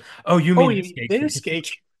just goes, "Oh, you Oh, mean you this mean gate this key?"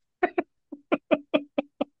 cake?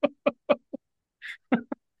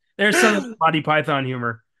 There's some Monty Python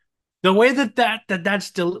humor. The way that's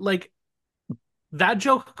still like that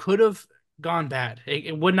joke could have gone bad.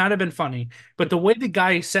 It would not have been funny. But the way the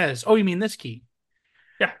guy says, "Oh, you mean this key?"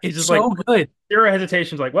 Yeah, he's It's just like so good. zero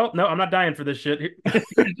hesitations. Like, well, no, I'm not dying for this shit.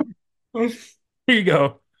 Here you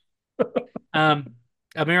go. Um,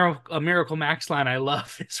 a miracle Max line I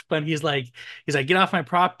love is when he's like, "Get off my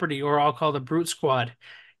property, or I'll call the Brute Squad."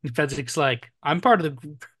 And Fezzik's like, "I'm part of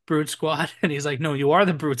the Brute Squad," and he's like, "No, you are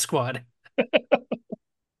the Brute Squad."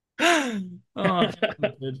 Oh,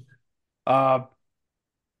 so good. Uh,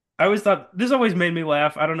 I always thought this always made me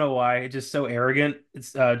laugh. I don't know why. It's just so arrogant.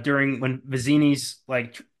 It's during when Vizzini's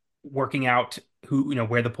like working out who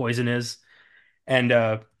where the poison is,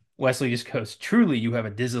 and Wesley just goes, "Truly, you have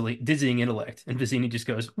a dizzying intellect," and Vizzini just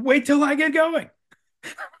goes, "Wait till I get going."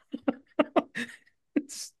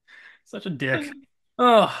 It's such a dick.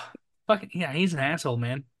 Oh, fucking yeah, he's an asshole,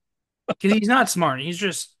 man. Because he's not smart. He's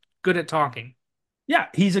just good at talking. Yeah,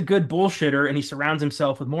 he's a good bullshitter, and he surrounds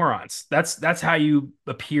himself with morons. That's how you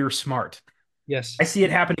appear smart. Yes. I see it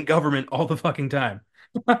happen in government all the fucking time.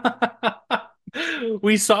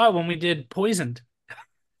 We saw it when we did Poisoned.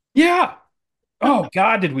 Yeah. Oh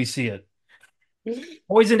God, did we see it?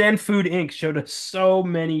 Poisoned and Food Inc. showed us so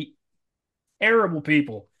many terrible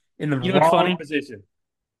people in the You know what's wrong funny? position.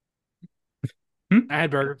 Hmm? I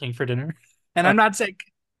had Burger King for dinner, and Uh, I'm not sick.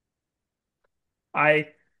 I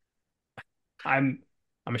I'm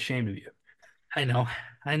I'm ashamed of you. I know.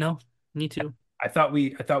 I know. Me too. I thought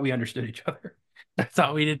we understood each other. I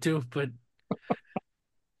thought we did too, but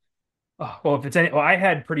Oh, well, if it's any, well, I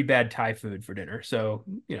had pretty bad Thai food for dinner, so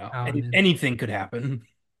oh man. anything could happen.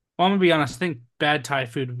 Well, I'm gonna be honest. I think bad Thai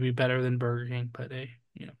food would be better than Burger King, but hey.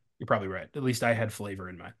 You're probably right. At least I had flavor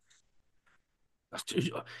in mine.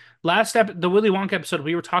 The Willy Wonka episode,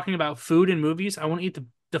 we were talking about food and movies. I want to eat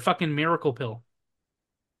the fucking miracle pill.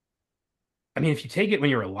 I mean, if you take it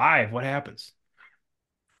when you're alive, what happens?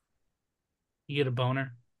 You get a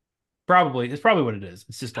boner. It's probably what it is.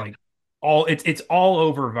 It's just like it's all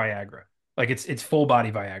over Viagra. Like it's full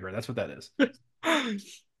body Viagra. That's what that is.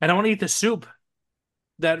 I don't want to eat the soup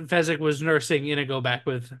that Fezzik was nursing Inigo back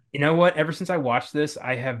with. You know what? Ever since I watched this,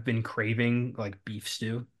 I have been craving like beef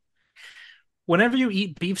stew. whenever you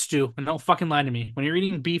eat beef stew, and don't fucking lie to me, when you're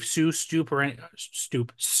eating beef stew, soup or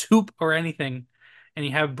anything, and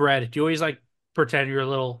you have bread, do you always like pretend you're a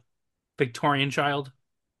little Victorian child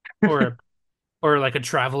or or like a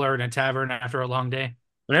traveler in a tavern after a long day?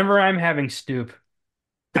 Whenever I'm having stoop,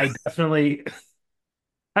 I definitely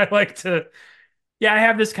I like to yeah, I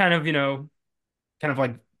have this kind of, kind of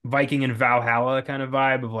like Viking and Valhalla kind of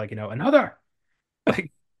vibe of like, another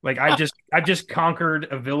like I've just conquered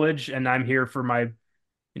a village and I'm here for my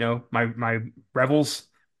revels.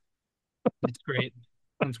 It's great.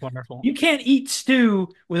 That's wonderful. You can't eat stew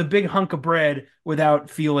with a big hunk of bread without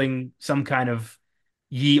feeling some kind of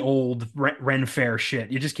ye old Ren Fair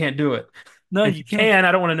shit. You just can't do it. No, And if you you can't. can,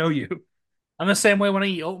 I don't want to know you. I'm the same way when I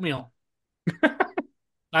eat oatmeal.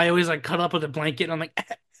 I always like cut up with a blanket and I'm like,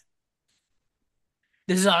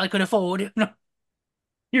 this is all I could afford.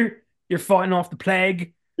 You're you're fighting off the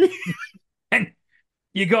plague and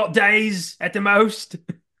you got days at the most.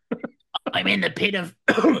 I'm in the pit of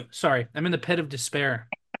sorry, I'm in the pit of despair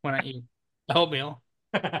when I eat oatmeal.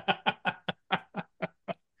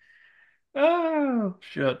 Oh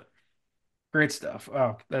shit. Great stuff.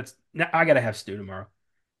 Oh, that's now I gotta have stew tomorrow.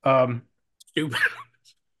 Um Stupid.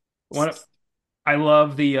 one I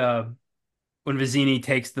love the when Vizzini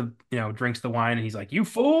takes drinks the wine and he's like, "You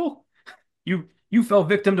fool! You fell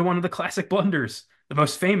victim to one of the classic blunders. The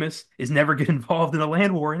most famous is never get involved in a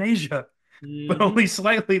land war in Asia, but Hmm. only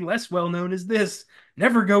slightly less well known is this.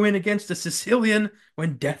 Never go in against a Sicilian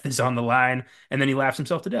when death is on the line." And then he laughs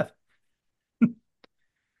himself to death.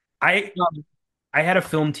 I I had a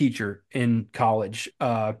film teacher in college.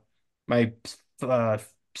 My uh,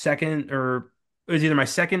 second or it was either my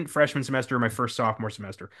second freshman semester or my first sophomore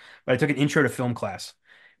semester. But I took an intro to film class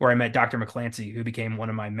where I met Dr. McClancy, who became one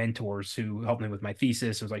of my mentors, who helped me with my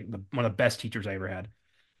thesis. It was like one of the best teachers I ever had.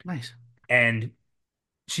 Nice. And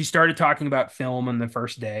she started talking about film on the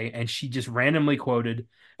first day, and she just randomly quoted,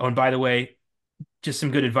 "Oh, and by the way, just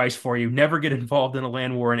some good advice for you: never get involved in a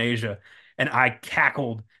land war in Asia." And I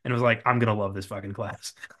cackled and was like, "I'm gonna love this fucking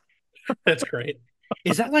class." That's great.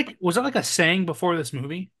 Is that like was that like a saying before this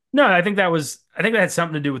movie? No, I think that had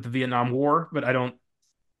something to do with the Vietnam War, but I don't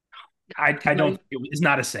Because think it's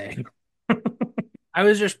not a saying. I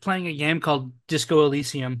was just playing a game called Disco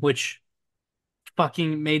Elysium, which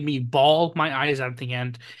fucking made me bawl my eyes out at the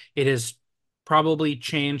end. It has probably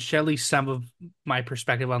changed at least some of my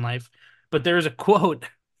perspective on life. But there is a quote.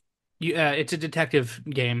 It's a detective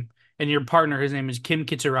game, and your partner, his name is Kim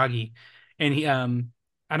Kitsuragi, and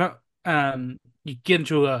I don't, you get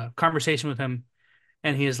into a conversation with him,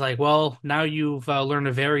 and he is like, "Well, now you've learned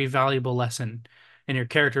a very valuable lesson." And your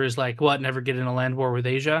character is like, "What? Never get in a land war with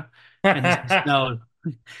Asia?" And he says, "No."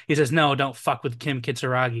 He says, "No, don't fuck with Kim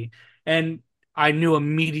Kitsuragi." And I knew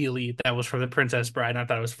immediately that was from The Princess Bride, and I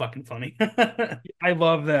thought it was fucking funny. I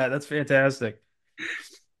love that. That's fantastic.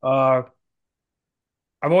 Uh,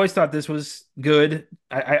 I've always thought this was good.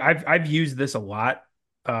 I've used this a lot,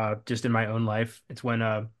 just in my own life. It's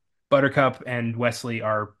when Buttercup and Wesley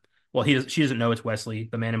are, well, she doesn't know it's Wesley,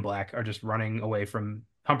 the man in black, are just running away from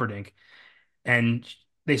Humperdinck, and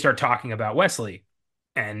they start talking about Wesley,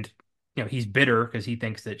 and he's bitter because he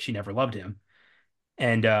thinks that she never loved him,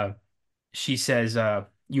 and she says,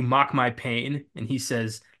 "You mock my pain," and he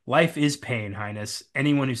says, "Life is pain, Highness.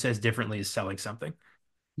 Anyone who says differently is selling something."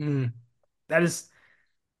 Mm, That is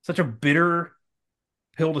such a bitter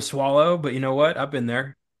pill to swallow, but you know what? I've been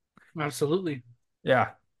there. absolutely.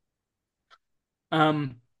 Yeah.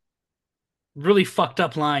 Um, really fucked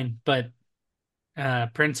up line, but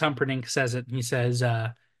Prince Humperdinck says it. He says,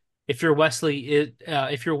 if your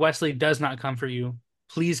Wesley does not comfort you,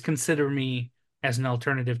 please consider me as an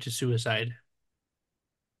alternative to suicide."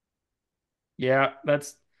 Yeah,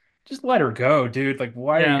 that's just let her go, dude. Like,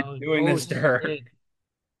 why are Yeah, you like, doing this holy to her? shit.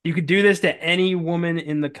 You could do this to any woman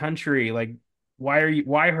in the country. Like,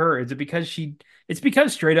 why her? Is it because it's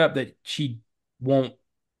because straight up that she won't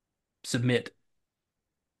submit.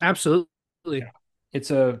 Absolutely. Yeah.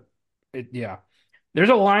 It's yeah. There's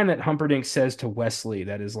a line that Humperdinck says to Wesley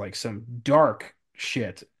that is like some dark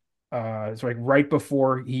shit. It's like right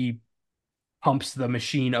before he pumps the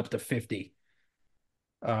machine up to 50.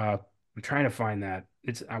 I'm trying to find that.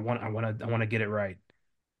 I want to get it right.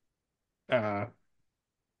 Uh,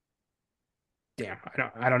 damn,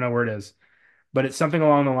 I don't know where it is, but it's something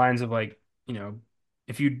along the lines of like,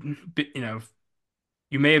 if you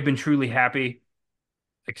may have been truly happy.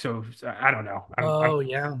 Like, so I don't know. I'm Oh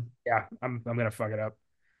yeah. yeah, I'm gonna fuck it up.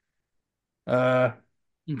 Uh,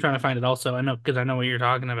 I'm trying to find it also. I know because I know what you're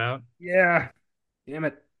talking about. yeah, damn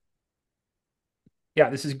it. Yeah,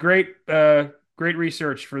 this is great. Great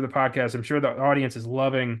research for the podcast. I'm sure the audience is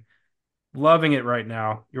loving Loving it right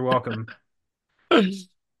now. You're welcome.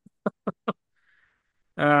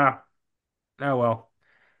 Ah, oh well.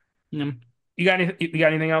 Mm. You got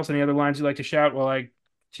anything else? Any other lines you'd like to shout while I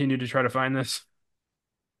continue to try to find this?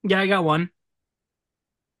 Yeah, I got one.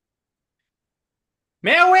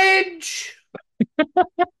 Marriage.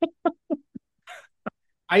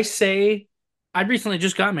 I say, I recently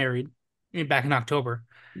just got married, back in October,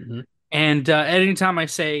 Mhm. and anytime I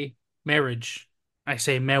say marriage, I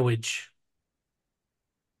say marriage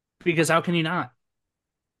because how can you not?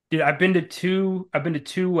 Dude, I've been to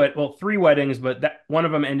well, three weddings, but that one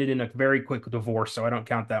of them ended in a very quick divorce, so I don't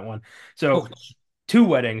count that one. Oh, So two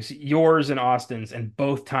weddings, yours and Austin's, and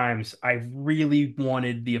both times I really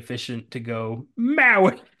wanted the officiant to go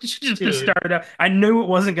marriage just to dude, start it out. I knew it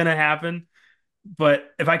wasn't going to happen,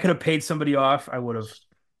 but if I could have paid somebody off, I would have.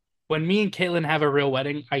 when me and Caitlin have a real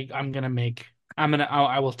wedding, I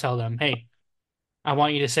will tell them, hey, I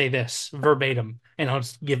want you to say this verbatim, and I'll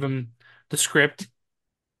just give them the script.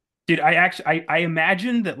 Dude, I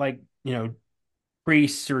imagine that like,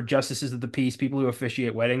 priests or justices of the peace, people who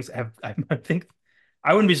officiate weddings have I think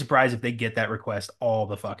I wouldn't be surprised if they get that request all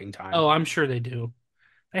the fucking time. Oh, I'm sure they do.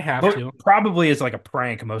 They have But to. probably is like a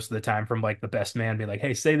prank most of the time from like the best man, be like,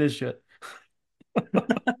 "Hey, say this shit."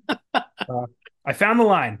 Uh, I found the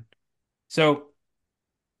line. So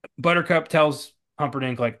Buttercup tells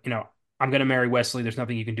Humperdinck, like, I'm gonna marry Wesley. There's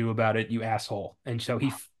nothing you can do about it, you asshole. And so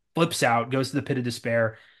he flips out, goes to the pit of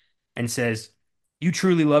despair, and says, "You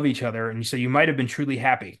truly love each other, and so you might have been truly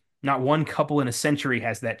happy. Not one couple in a century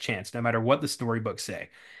has that chance, no matter what the storybooks say.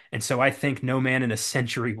 And so I think no man in a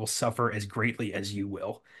century will suffer as greatly as you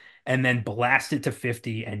will." And then blast it to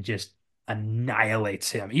 50 and just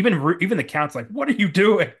annihilates him. Even the count's like, "What are you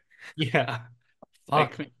doing?" Yeah.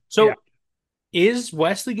 Like, Fuck me. yeah. So is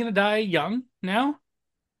Wesley gonna die young now?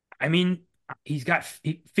 I mean, he's got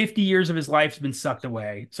 50 years of his life's been sucked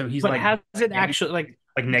away. So he's But like has it negative, actually like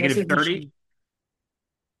negative doesn't 30. he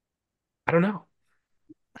I don't know.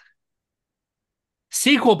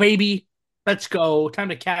 sequel, baby? Let's go. Time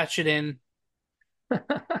to cash it in.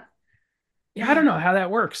 Yeah, I don't know how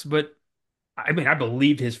that works, but I mean, I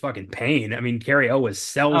believed his fucking pain. I mean, Carrie Elwes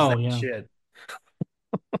sells Oh that yeah. shit.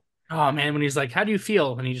 Oh man, when he's like, "How do you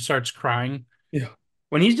feel?" and he just starts crying. Yeah.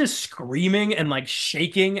 When he's just screaming and like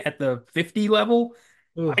shaking at the 50 level,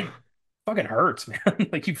 I Ugh. fucking hurts, man.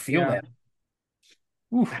 Like you feel Yeah. that.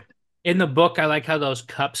 Oof. In the book, I like how those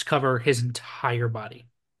cups cover his entire body.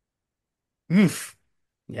 Oof.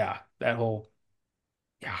 Yeah, that whole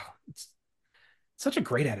yeah, it's such a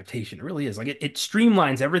great adaptation. It really is. Like it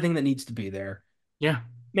streamlines everything that needs to be there, Yeah.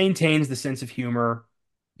 maintains the sense of humor,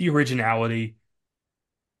 the originality.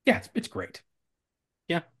 Yeah, it's great.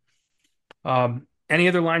 Yeah. Any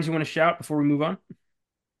other lines you want to shout before we move on?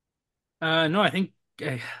 No, I think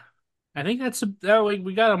that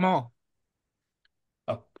we got them all.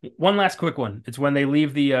 Oh, one last quick one. It's when they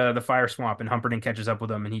leave the fire swamp and Humperdinck catches up with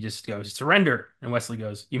them and he just goes, "Surrender." And Wesley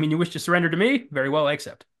goes, "You mean you wish to surrender to me? Very well, I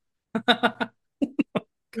accept."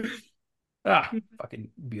 Ah, fucking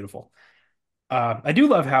beautiful. I do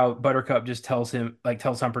love how Buttercup just tells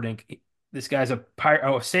Humperdinck, this guy's a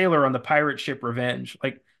sailor on the pirate ship Revenge.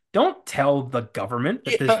 Like, don't tell the government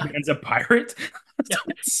that this Yeah. man's a pirate. Yeah.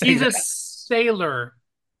 Don't say He's a that. sailor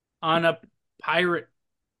on a pirate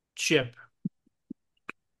ship.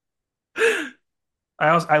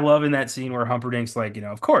 I love in that scene where Humperdinck's like,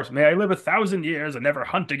 of course, may I live 1,000 years and never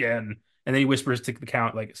hunt again. And then he whispers to the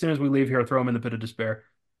Count, like, as soon as we leave here, throw him in the pit of despair.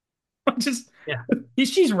 Just Yeah.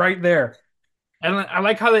 she's right there. And I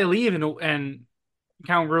like how they leave and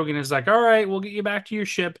Count Rugen is like, "All right, we'll get you back to your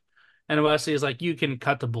ship." And Wesley is like, "You can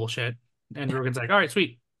cut the bullshit." And Rugen's like, "All right,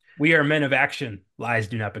 sweet." We are men of action. Lies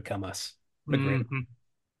do not become us. The great. Hmm.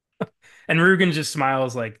 And Rugen just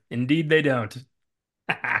smiles like, indeed they don't.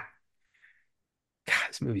 God,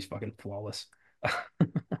 this movie's fucking flawless.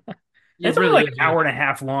 It It's only really like an is, yeah. hour and a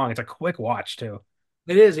half long. It's a quick watch too.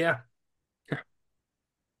 It is, yeah.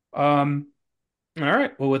 Um, all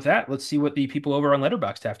right. Well, with that, let's see what the people over on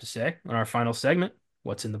Letterboxd have to say on our final segment.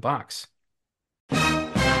 What's in the box?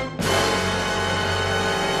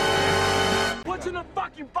 What's in the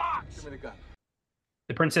fucking box? Give me the gun.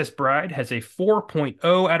 The Princess Bride has a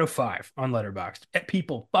 4.0 out of 5 on Letterboxd.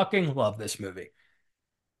 People fucking love this movie.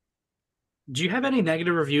 Do you have any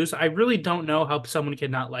negative reviews? I really don't know how someone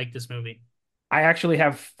can not like this movie. I actually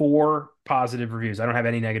have 4 positive reviews. I don't have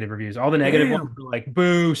any negative reviews. All the negative ones Damn. were like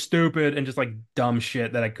boo, stupid, and just like dumb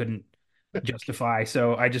shit that I couldn't justify.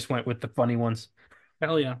 So I just went with the funny ones.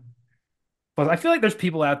 Hell yeah. But I feel like there's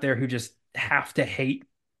people out there who just have to hate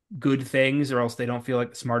good things or else they don't feel like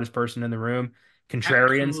the smartest person in the room.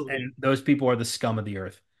 Contrarians, Absolutely. and those people are the scum of the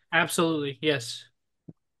earth. Absolutely. Yes.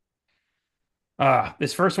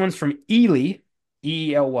 This first one's from Ely,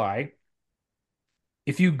 Ely.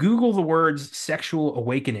 If you Google the words sexual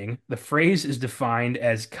awakening, the phrase is defined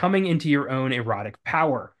as coming into your own erotic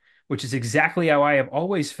power, which is exactly how I have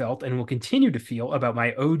always felt and will continue to feel about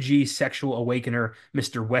my OG sexual awakener,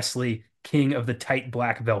 Mr. Wesley, king of the tight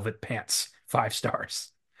black velvet pants. 5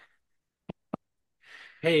 stars.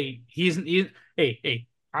 Hey, hey,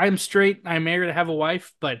 I'm straight. I'm married. I have a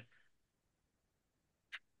wife, but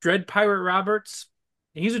Dread Pirate Roberts,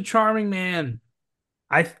 he's a charming man.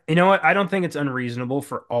 You know what? I don't think it's unreasonable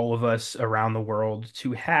for all of us around the world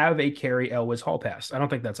to have a Carrie Elwes hall pass. I don't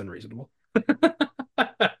think that's unreasonable.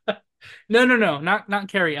 No, no, no, not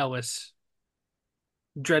Carrie Ellis.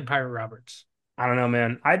 Dread Pirate Roberts. I don't know,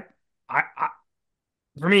 man. I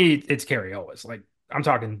for me, it's Carrie Elwes. Like I'm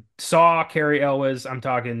talking Saw, Carrie Elwes. I'm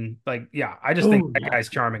talking like, yeah. I just think Oh that yeah. guy's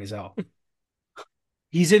charming as hell.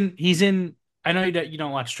 He's in I know you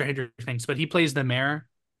don't watch Stranger Things, but he plays the mayor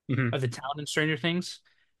Mhm. of the town in Stranger Things,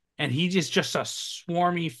 and he's just a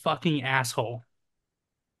swarmy fucking asshole.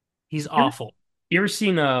 He's You ever, awful. you ever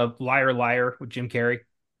seen a Liar Liar with Jim Carrey?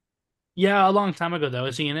 Yeah, a long time ago though.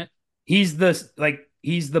 Is he in it? He's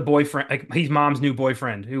the boyfriend, like he's mom's new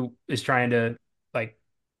boyfriend who is trying to like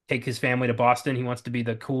take his family to Boston. He wants to be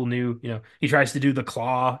the cool new, he tries to do the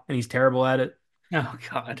claw and he's terrible at it. Oh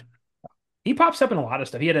God. He pops up in a lot of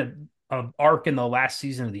stuff. He had a arc in the last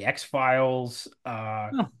season of the X-Files.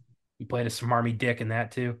 Oh, He played a smarmy dick in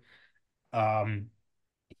that too. Um,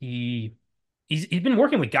 he he's been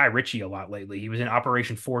working with Guy Ritchie a lot lately. He was in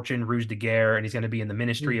Operation Fortune, Rouge de Guerre, and he's going to be in the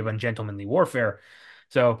Ministry of mm, Ungentlemanly Warfare.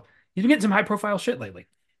 So he's been getting some high profile shit lately.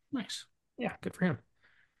 nice. Yeah, good for him.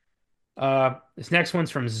 This next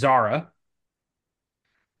one's from Zara.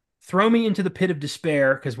 Throw me into the pit of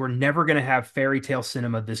despair because we're never going to have fairy tale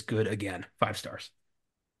cinema this good again. 5 stars.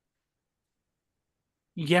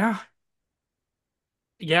 Yeah,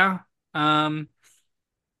 yeah. Um,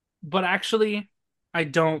 but actually, I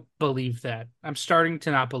don't believe that. I'm starting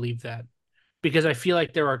to not believe that because I feel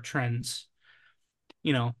like there are trends.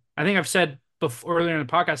 I think I've said before earlier in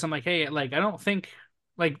the podcast, I'm like, hey, like I don't think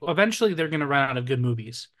like eventually they're gonna run out of good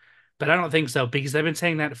movies, but I don't think so because I've been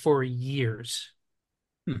saying that for years.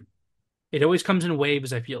 Hmm. It always comes in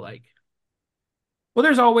waves, I feel like. Well,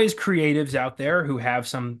 there's always creatives out there who have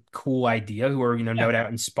some cool idea, who are, Yeah. no doubt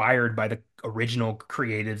inspired by the original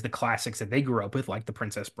creatives, the classics that they grew up with, like The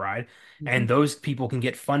Princess Bride. And Mhm. those people can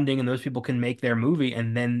get funding and those people can make their movie.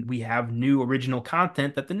 And then we have new original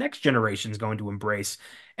content that the next generation is going to embrace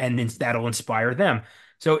and that'll inspire them.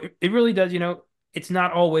 So it really does, it's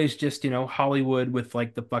not always just, Hollywood with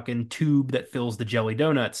like the fucking tube that fills the jelly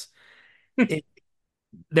donuts. It,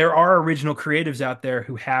 there are original creatives out there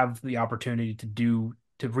who have the opportunity to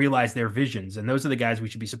realize their visions, and those are the guys we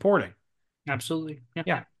should be supporting. Absolutely. Yeah.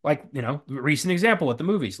 Yeah, like recent example at the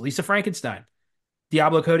movies, Lisa Frankenstein,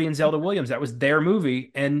 Diablo Cody, and Zelda Williams. That was their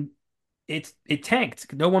movie, and it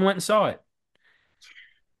tanked. No one went and saw it.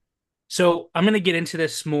 So I'm gonna get into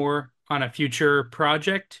this more on a future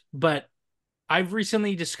project, but I've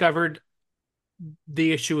recently discovered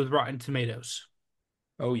the issue with Rotten Tomatoes.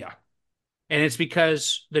 Oh yeah. And it's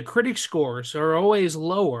because the critic scores are always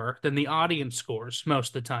lower than the audience scores most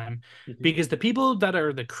of the time. Mhm. Because the people that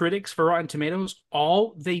are the critics for Rotten Tomatoes,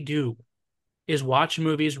 all they do is watch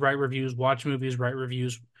movies, write reviews, watch movies, write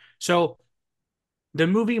reviews. So the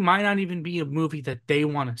movie might not even be a movie that they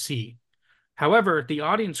want to see. However, the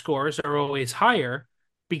audience scores are always higher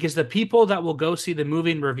because the people that will go see the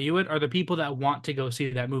movie and review it are the people that want to go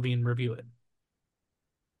see that movie and review it.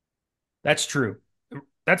 That's true.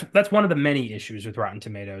 That's one of the many issues with Rotten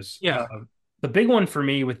Tomatoes. Yeah, The big one for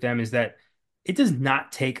me with them is that it does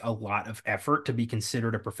not take a lot of effort to be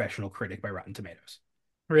considered a professional critic by Rotten Tomatoes.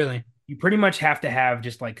 really. You pretty much have to have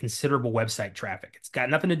just like considerable website traffic. It's got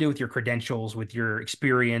nothing to do with your credentials, with your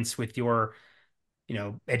experience, with your,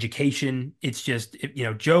 education. It's just,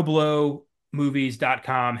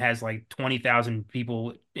 JoBloMovies.com has like 20,000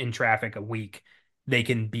 people in traffic a week. They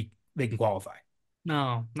can qualify.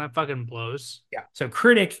 No, that fucking blows. Yeah. So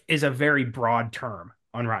critic is a very broad term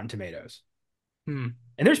on Rotten Tomatoes. Hmm.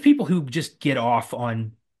 And there's people who just get off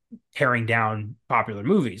on tearing down popular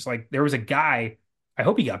movies. Like there was a guy, I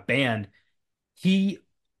hope he got banned. He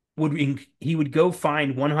he would go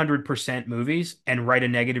find 100% movies and write a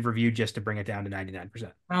negative review just to bring it down to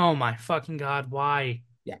 99%. Oh my fucking God, why?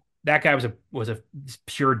 Yeah. That guy was a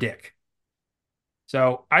pure dick.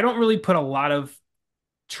 So I don't really put a lot of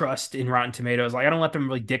trust in Rotten Tomatoes. Like I don't let them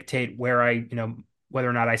really dictate whether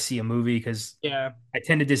or not I see a movie because Yeah. I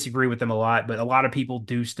tend to disagree with them a lot, but a lot of people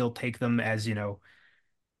do still take them as,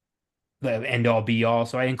 the end all be all.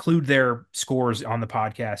 So I include their scores on the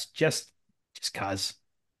podcast just cause.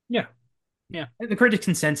 Yeah. Yeah. And the critic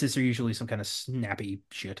consensus are usually some kind of snappy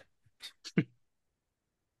shit.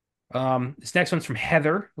 This next one's from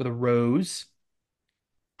Heather with a rose.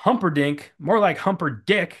 Humperdinck, more like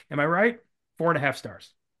Humperdick. Am I right? 4.5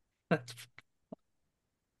 stars.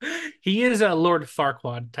 He is a Lord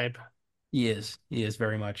Farquaad type. He is. He is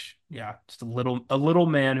very much. Yeah, just a little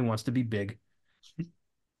man who wants to be big.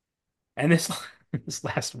 And this this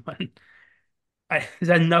last one, this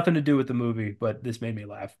had nothing to do with the movie, but this made me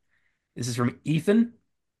laugh. This is from Ethan.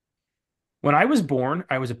 When I was born,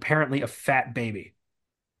 I was apparently a fat baby.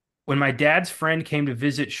 When my dad's friend came to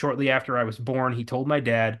visit shortly after I was born, he told my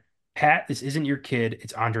dad, Pat, this isn't your kid,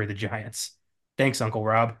 it's Andre the Giant's. Thanks, Uncle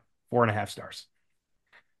Rob. 4.5 stars.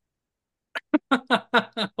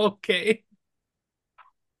 Okay.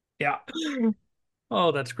 Yeah,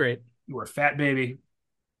 Oh, that's great. you were a fat baby.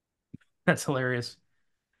 That's hilarious.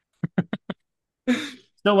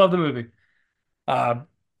 Still love the movie. Uh,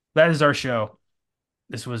 that is our show.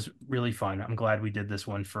 This was really fun. I'm glad we did this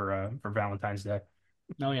one for Valentine's Day.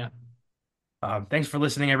 Oh, yeah. Thanks for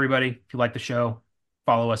listening, everybody. If you like the show,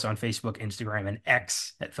 follow us on Facebook, Instagram, and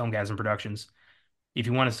X at Filmgasm Productions. If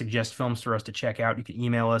you want to suggest films for us to check out, you can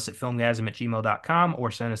email us at filmgasm@gmail.com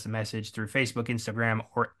or send us a message through Facebook, Instagram,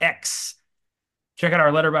 or X. Check out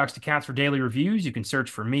our Letterboxd accounts for daily reviews. You can search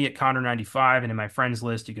for me at Connor95, and in my friends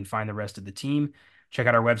list, you can find the rest of the team. Check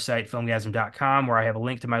out our website, filmgasm.com, where I have a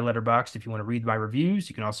link to my Letterboxd if you want to read my reviews.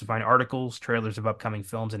 You can also find articles, trailers of upcoming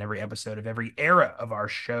films, and every episode of every era of our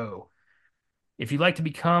show. If you'd like to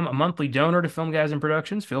become a monthly donor to Filmgasm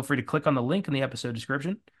Productions, feel free to click on the link in the episode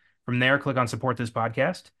description. From there, click on Support This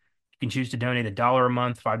Podcast. You can choose to donate $1 a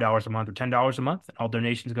month, $5 a month, or $10 a month. And all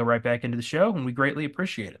donations go right back into the show, and we greatly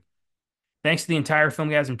appreciate it. Thanks to the entire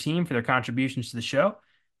Filmgasm team for their contributions to the show.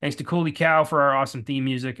 Thanks to Cooley Cow for our awesome theme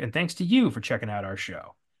music, and thanks to you for checking out our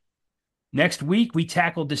show. Next week, we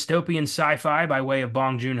tackle dystopian sci-fi by way of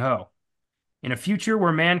Bong Joon-ho. In a future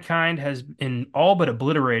where mankind has been all but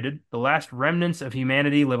obliterated, the last remnants of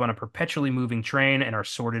humanity live on a perpetually moving train and are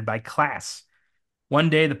sorted by class. One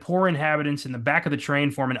day, the poor inhabitants in the back of the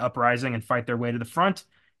train form an uprising and fight their way to the front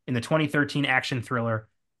in the 2013 action thriller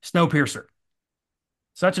Snowpiercer.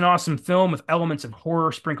 Such an awesome film with elements of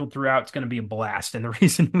horror sprinkled throughout. It's going to be a blast. And the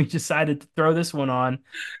reason we decided to throw this one on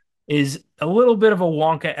is a little bit of a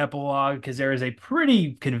Wonka epilogue because there is a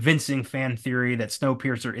pretty convincing fan theory that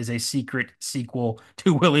Snowpiercer is a secret sequel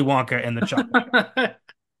to Willy Wonka and the Chocolate Factory.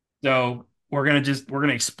 So we're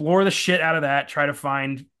gonna explore the shit out of that, try to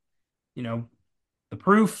find, the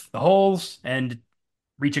proof, the holes, and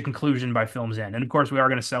reach a conclusion by film's end. And of course, we are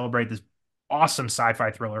going to celebrate this awesome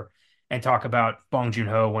sci-fi thriller and talk about Bong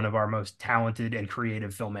Joon-ho, one of our most talented and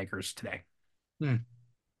creative filmmakers today.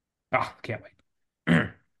 Oh, can't wait.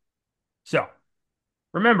 So,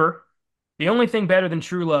 remember, the only thing better than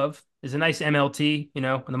true love is a nice MLT,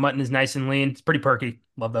 when the mutton is nice and lean. It's pretty perky.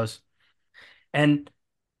 Love those. And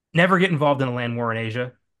never get involved in a land war in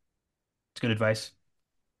Asia. It's good advice.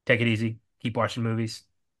 Take it easy. Keep watching movies.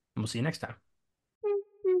 And we'll see you next time.